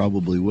 yeah, I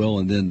probably will.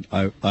 And then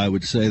I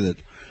would say that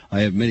I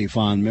have many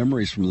fond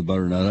memories from the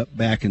Butternut Hut.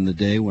 Back in the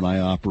day when I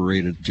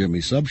operated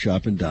Jimmy's Sub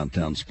Shop in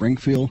downtown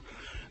Springfield,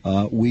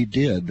 we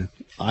did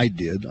go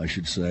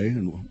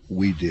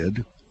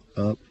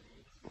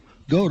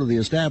to the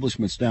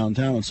establishments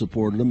downtown and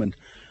supported them, and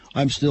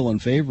I'm still in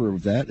favor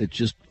of that. It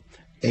just,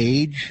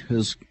 age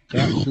has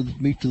gotten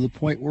me to the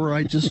point where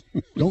I just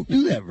don't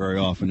do that very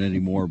often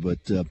anymore, but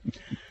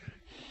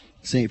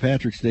St.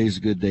 Patrick's Day is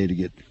a good day to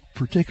get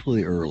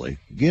particularly early.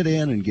 Get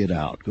in and get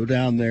out. Go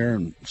down there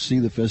and see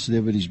the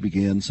festivities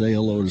begin, say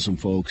hello to some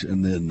folks,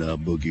 and then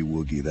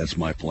boogie-woogie. That's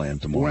my plan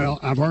tomorrow. Well,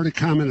 I've already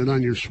commented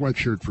on your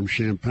sweatshirt from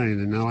Champaign,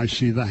 and now I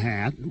see the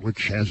hat,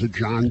 which has a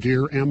John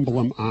Deere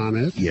emblem on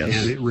it. Yes.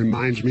 And it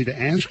reminds me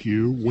to ask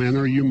you, when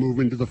are you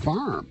moving to the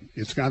farm?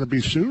 It's got to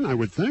be soon, I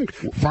would think.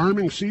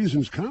 Farming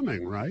season's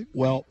coming, right?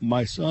 Well,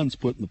 my son's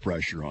putting the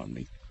pressure on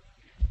me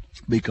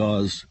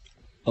because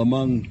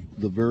among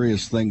the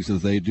various things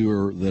that they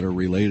do that are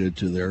related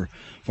to their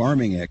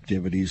farming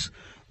activities,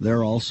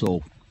 they're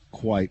also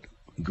quite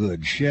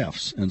good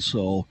chefs. And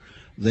so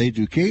they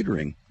do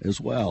catering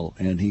as well.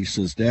 And he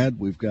says, Dad,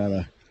 we've got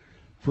a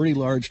pretty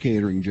large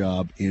catering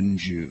job in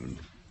June.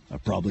 I'm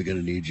probably going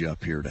to need you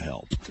up here to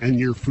help. And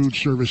your food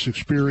service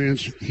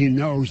experience, he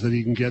knows that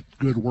he can get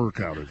good work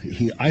out of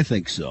you. I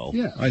think so.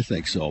 Yeah. I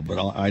think so.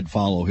 But I'd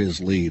follow his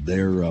lead.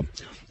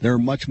 They're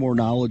much more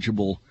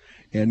knowledgeable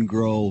and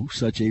grow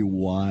such a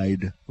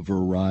wide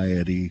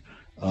variety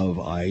of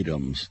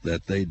items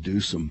that they do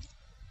some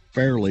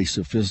fairly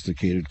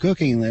sophisticated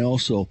cooking. They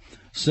also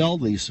sell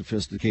these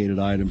sophisticated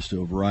items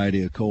to a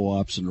variety of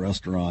co-ops and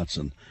restaurants,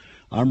 and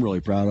I'm really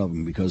proud of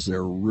them because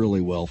they're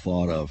really well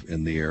thought of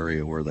in the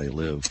area where they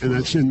live. And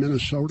that's in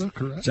Minnesota,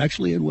 correct? It's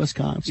actually in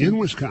Wisconsin. In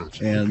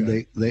Wisconsin. And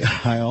okay. they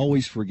I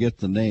always forget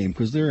the name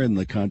because they're in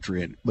the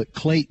country, but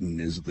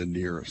Clayton is the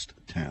nearest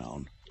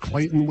town.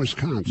 Clayton,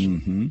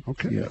 Wisconsin. Mm-hmm.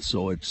 Okay. Yeah,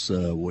 so it's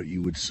what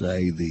you would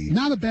say the...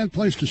 Not a bad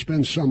place to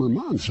spend summer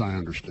months, I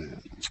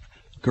understand.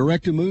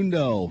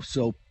 Correctamundo.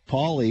 So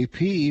Paulie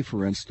P.,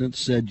 for instance,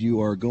 said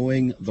you are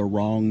going the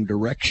wrong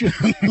direction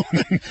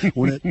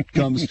when it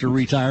comes to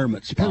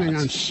retirement spots. Depending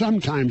on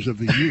some times of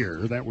the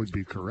year, that would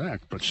be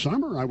correct. But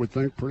summer, I would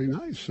think, pretty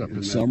nice. Up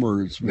in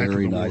summer, it's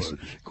very nice.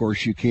 Woods. Of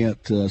course, you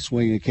can't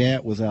swing a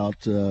cat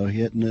without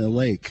hitting a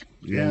lake.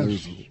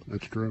 Yes,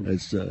 that's true.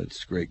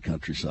 It's great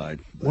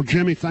countryside. Well,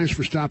 Jimmy, thanks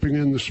for stopping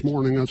in this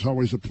morning. It's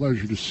always a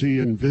pleasure to see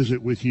and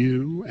visit with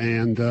you.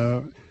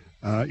 And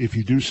if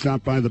you do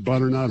stop by the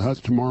Butternut Hut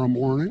tomorrow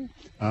morning,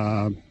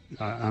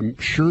 I'm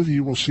sure that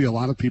you will see a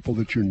lot of people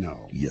that you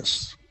know.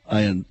 Yes.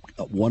 And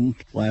one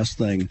last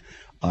thing,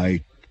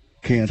 I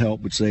can't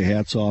help but say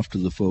hats off to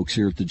the folks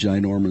here at the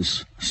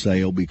Ginormous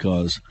sale,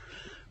 because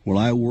when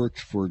I worked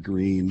for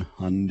Green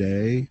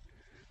Hyundai,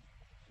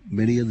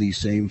 many of these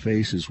same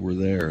faces were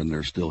there, and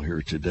they're still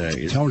here today.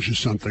 It tells you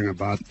something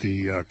about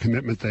the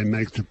commitment they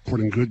make to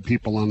putting good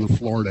people on the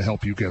floor to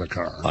help you get a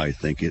car. I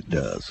think it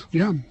does.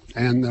 Yeah,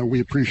 and we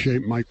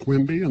appreciate Mike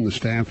Quimby and the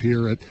staff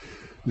here at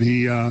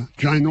the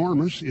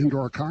Ginormous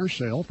Indoor Car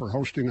Sale for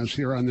hosting us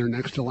here on their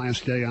next to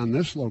last day on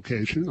this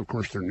location. Of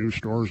course, their new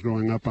store is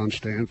going up on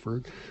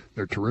Stanford.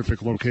 Their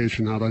terrific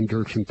location out on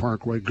Dirksen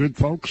Parkway. Good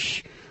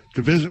folks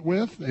to visit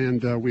with,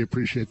 and we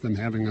appreciate them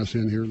having us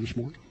in here this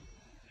morning.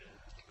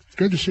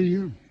 Good to see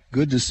you.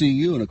 Good to see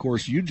you. And, of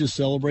course, you just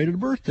celebrated a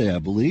birthday, I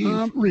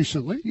believe.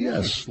 Recently.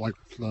 Yes. Like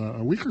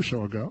a week or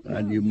so ago.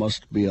 And you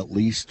must be at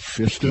least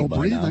 50 Still by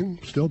breathing.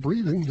 now. Still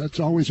breathing. That's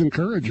always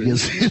encouraging.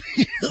 Yes,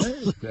 it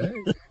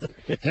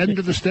is. Heading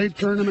to the state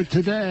tournament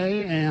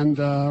today. And,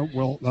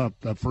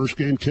 the first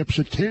game tips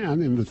at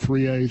 10 in the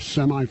 3A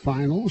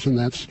semifinals. And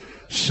that's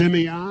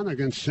Simeon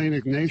against St.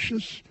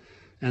 Ignatius.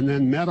 And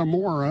then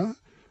Metamora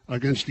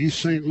against East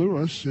St.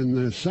 Louis in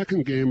the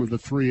second game of the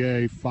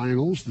 3A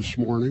finals this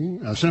morning,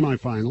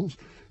 semifinals.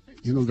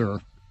 You know, there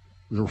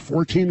were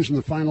 4 teams in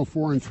the Final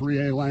Four in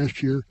 3A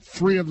last year.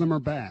 3 of them are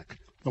back.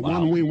 The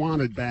one we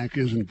wanted back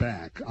isn't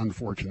back,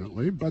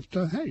 unfortunately. But,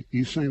 hey,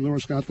 East St.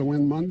 Louis got the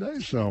win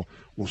Monday, so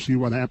we'll see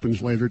what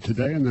happens later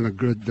today. And then a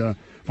good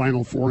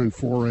Final Four in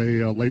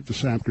 4A late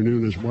this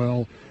afternoon as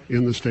well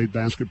in the state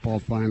basketball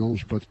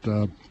finals. But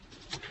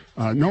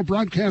no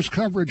broadcast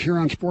coverage here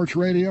on Sports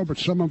Radio, but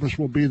some of us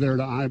will be there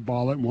to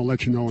eyeball it, and we'll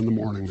let you know in the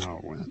morning how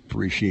it went.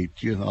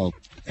 Appreciate you. I'll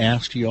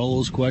ask you all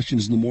those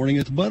questions in the morning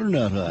at the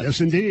Butternut Hut.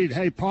 Yes, indeed.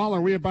 Hey, Paul,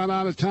 are we about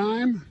out of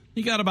time?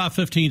 You got about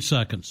 15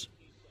 seconds.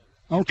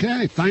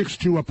 Okay, thanks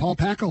to Paul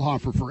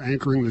Packelhofer for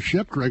anchoring the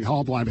ship. Greg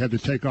Hallbleib had to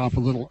take off a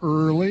little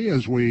early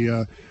as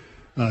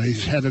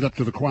he's headed up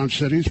to the Quad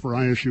Cities for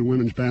ISU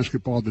women's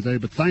basketball today.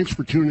 But thanks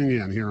for tuning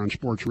in here on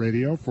Sports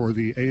Radio for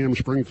the AM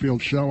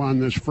Springfield show on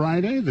this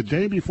Friday, the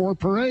day before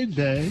Parade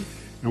Day.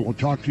 And we'll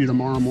talk to you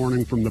tomorrow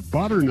morning from the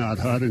Butternut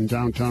Hut in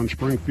downtown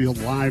Springfield,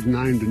 live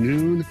 9 to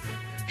noon.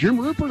 Jim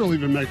Rupert will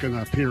even make an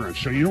appearance,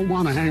 so you don't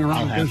want to hang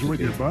around and visit with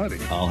your buddy.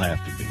 I'll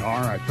have to be. All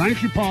right.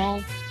 Thank you,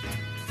 Paul.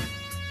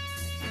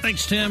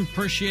 Thanks, Tim.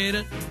 Appreciate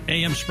it.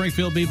 AM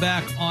Springfield be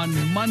back on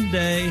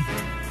Monday.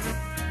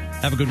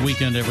 Have a good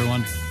weekend,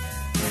 everyone.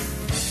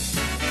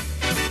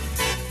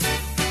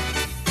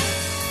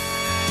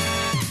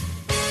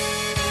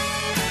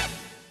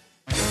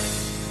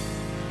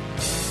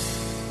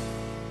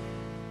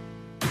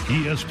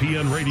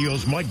 ESPN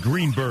Radio's Mike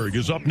Greenberg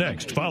is up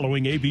next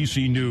following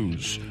ABC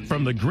News.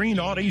 From the Green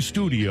Audi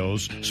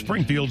Studios,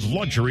 Springfield's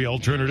luxury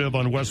alternative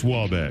on West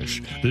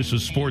Wabash. This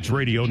is Sports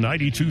Radio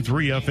 92.3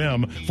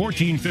 FM,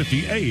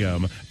 1450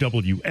 AM,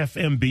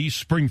 WFMB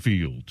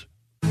Springfield.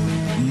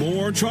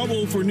 More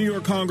trouble for New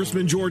York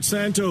Congressman George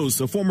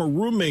Santos, a former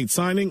roommate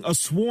signing a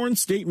sworn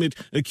statement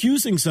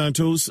accusing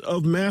Santos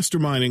of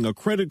masterminding a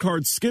credit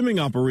card skimming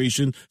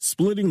operation,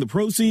 splitting the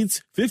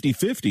proceeds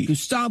 50-50.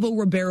 Gustavo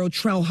Ribeiro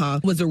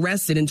Trelha was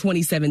arrested in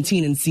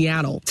 2017 in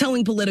Seattle,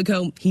 telling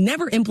Politico he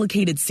never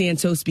implicated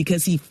Santos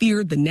because he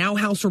feared the now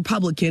House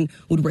Republican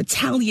would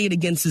retaliate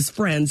against his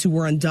friends who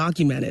were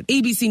undocumented.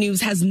 ABC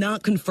News has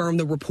not confirmed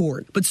the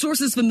report, but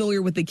sources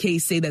familiar with the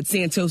case say that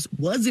Santos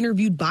was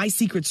interviewed by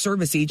Secret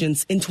Service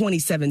agents in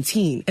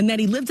 2017, and that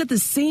he lived at the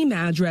same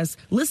address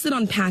listed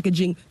on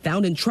packaging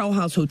found in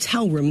Trelha's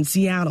hotel room in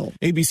Seattle.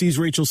 ABC's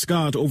Rachel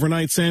Scott.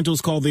 Overnight,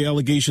 Santos called the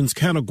allegations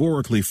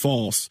categorically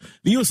false.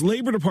 The U.S.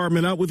 Labor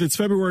Department out with its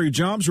February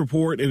jobs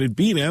report, and it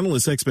beat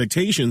analysts'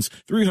 expectations.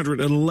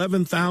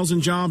 311,000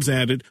 jobs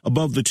added,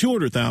 above the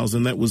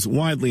 200,000 that was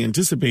widely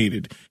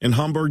anticipated. In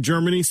Hamburg,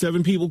 Germany,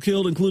 7 people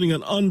killed, including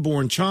an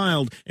unborn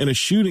child, in a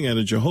shooting at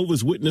a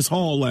Jehovah's Witness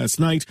hall last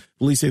night.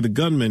 Police say the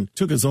gunman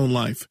took his own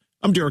life.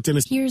 I'm Derek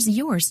Dennis. Here's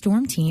your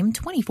Storm Team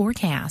 20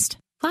 forecast.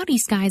 Cloudy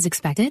skies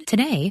expected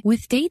today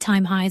with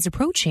daytime highs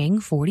approaching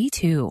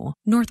 42.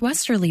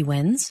 Northwesterly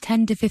winds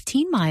 10 to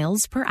 15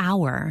 miles per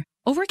hour.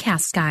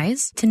 Overcast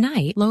skies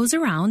tonight, lows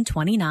around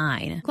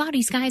 29.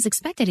 Cloudy skies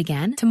expected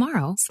again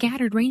tomorrow.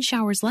 Scattered rain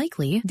showers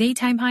likely.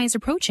 Daytime highs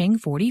approaching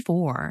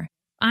 44.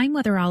 I'm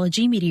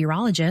weatherology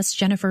meteorologist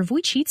Jennifer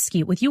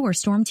Wojcicki with your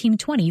Storm Team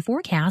 20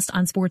 forecast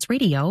on Sports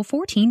Radio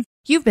 14.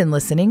 You've been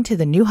listening to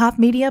the Newhoff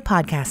Media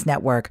Podcast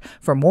Network.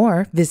 For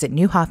more, visit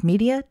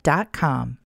newhoffmedia.com.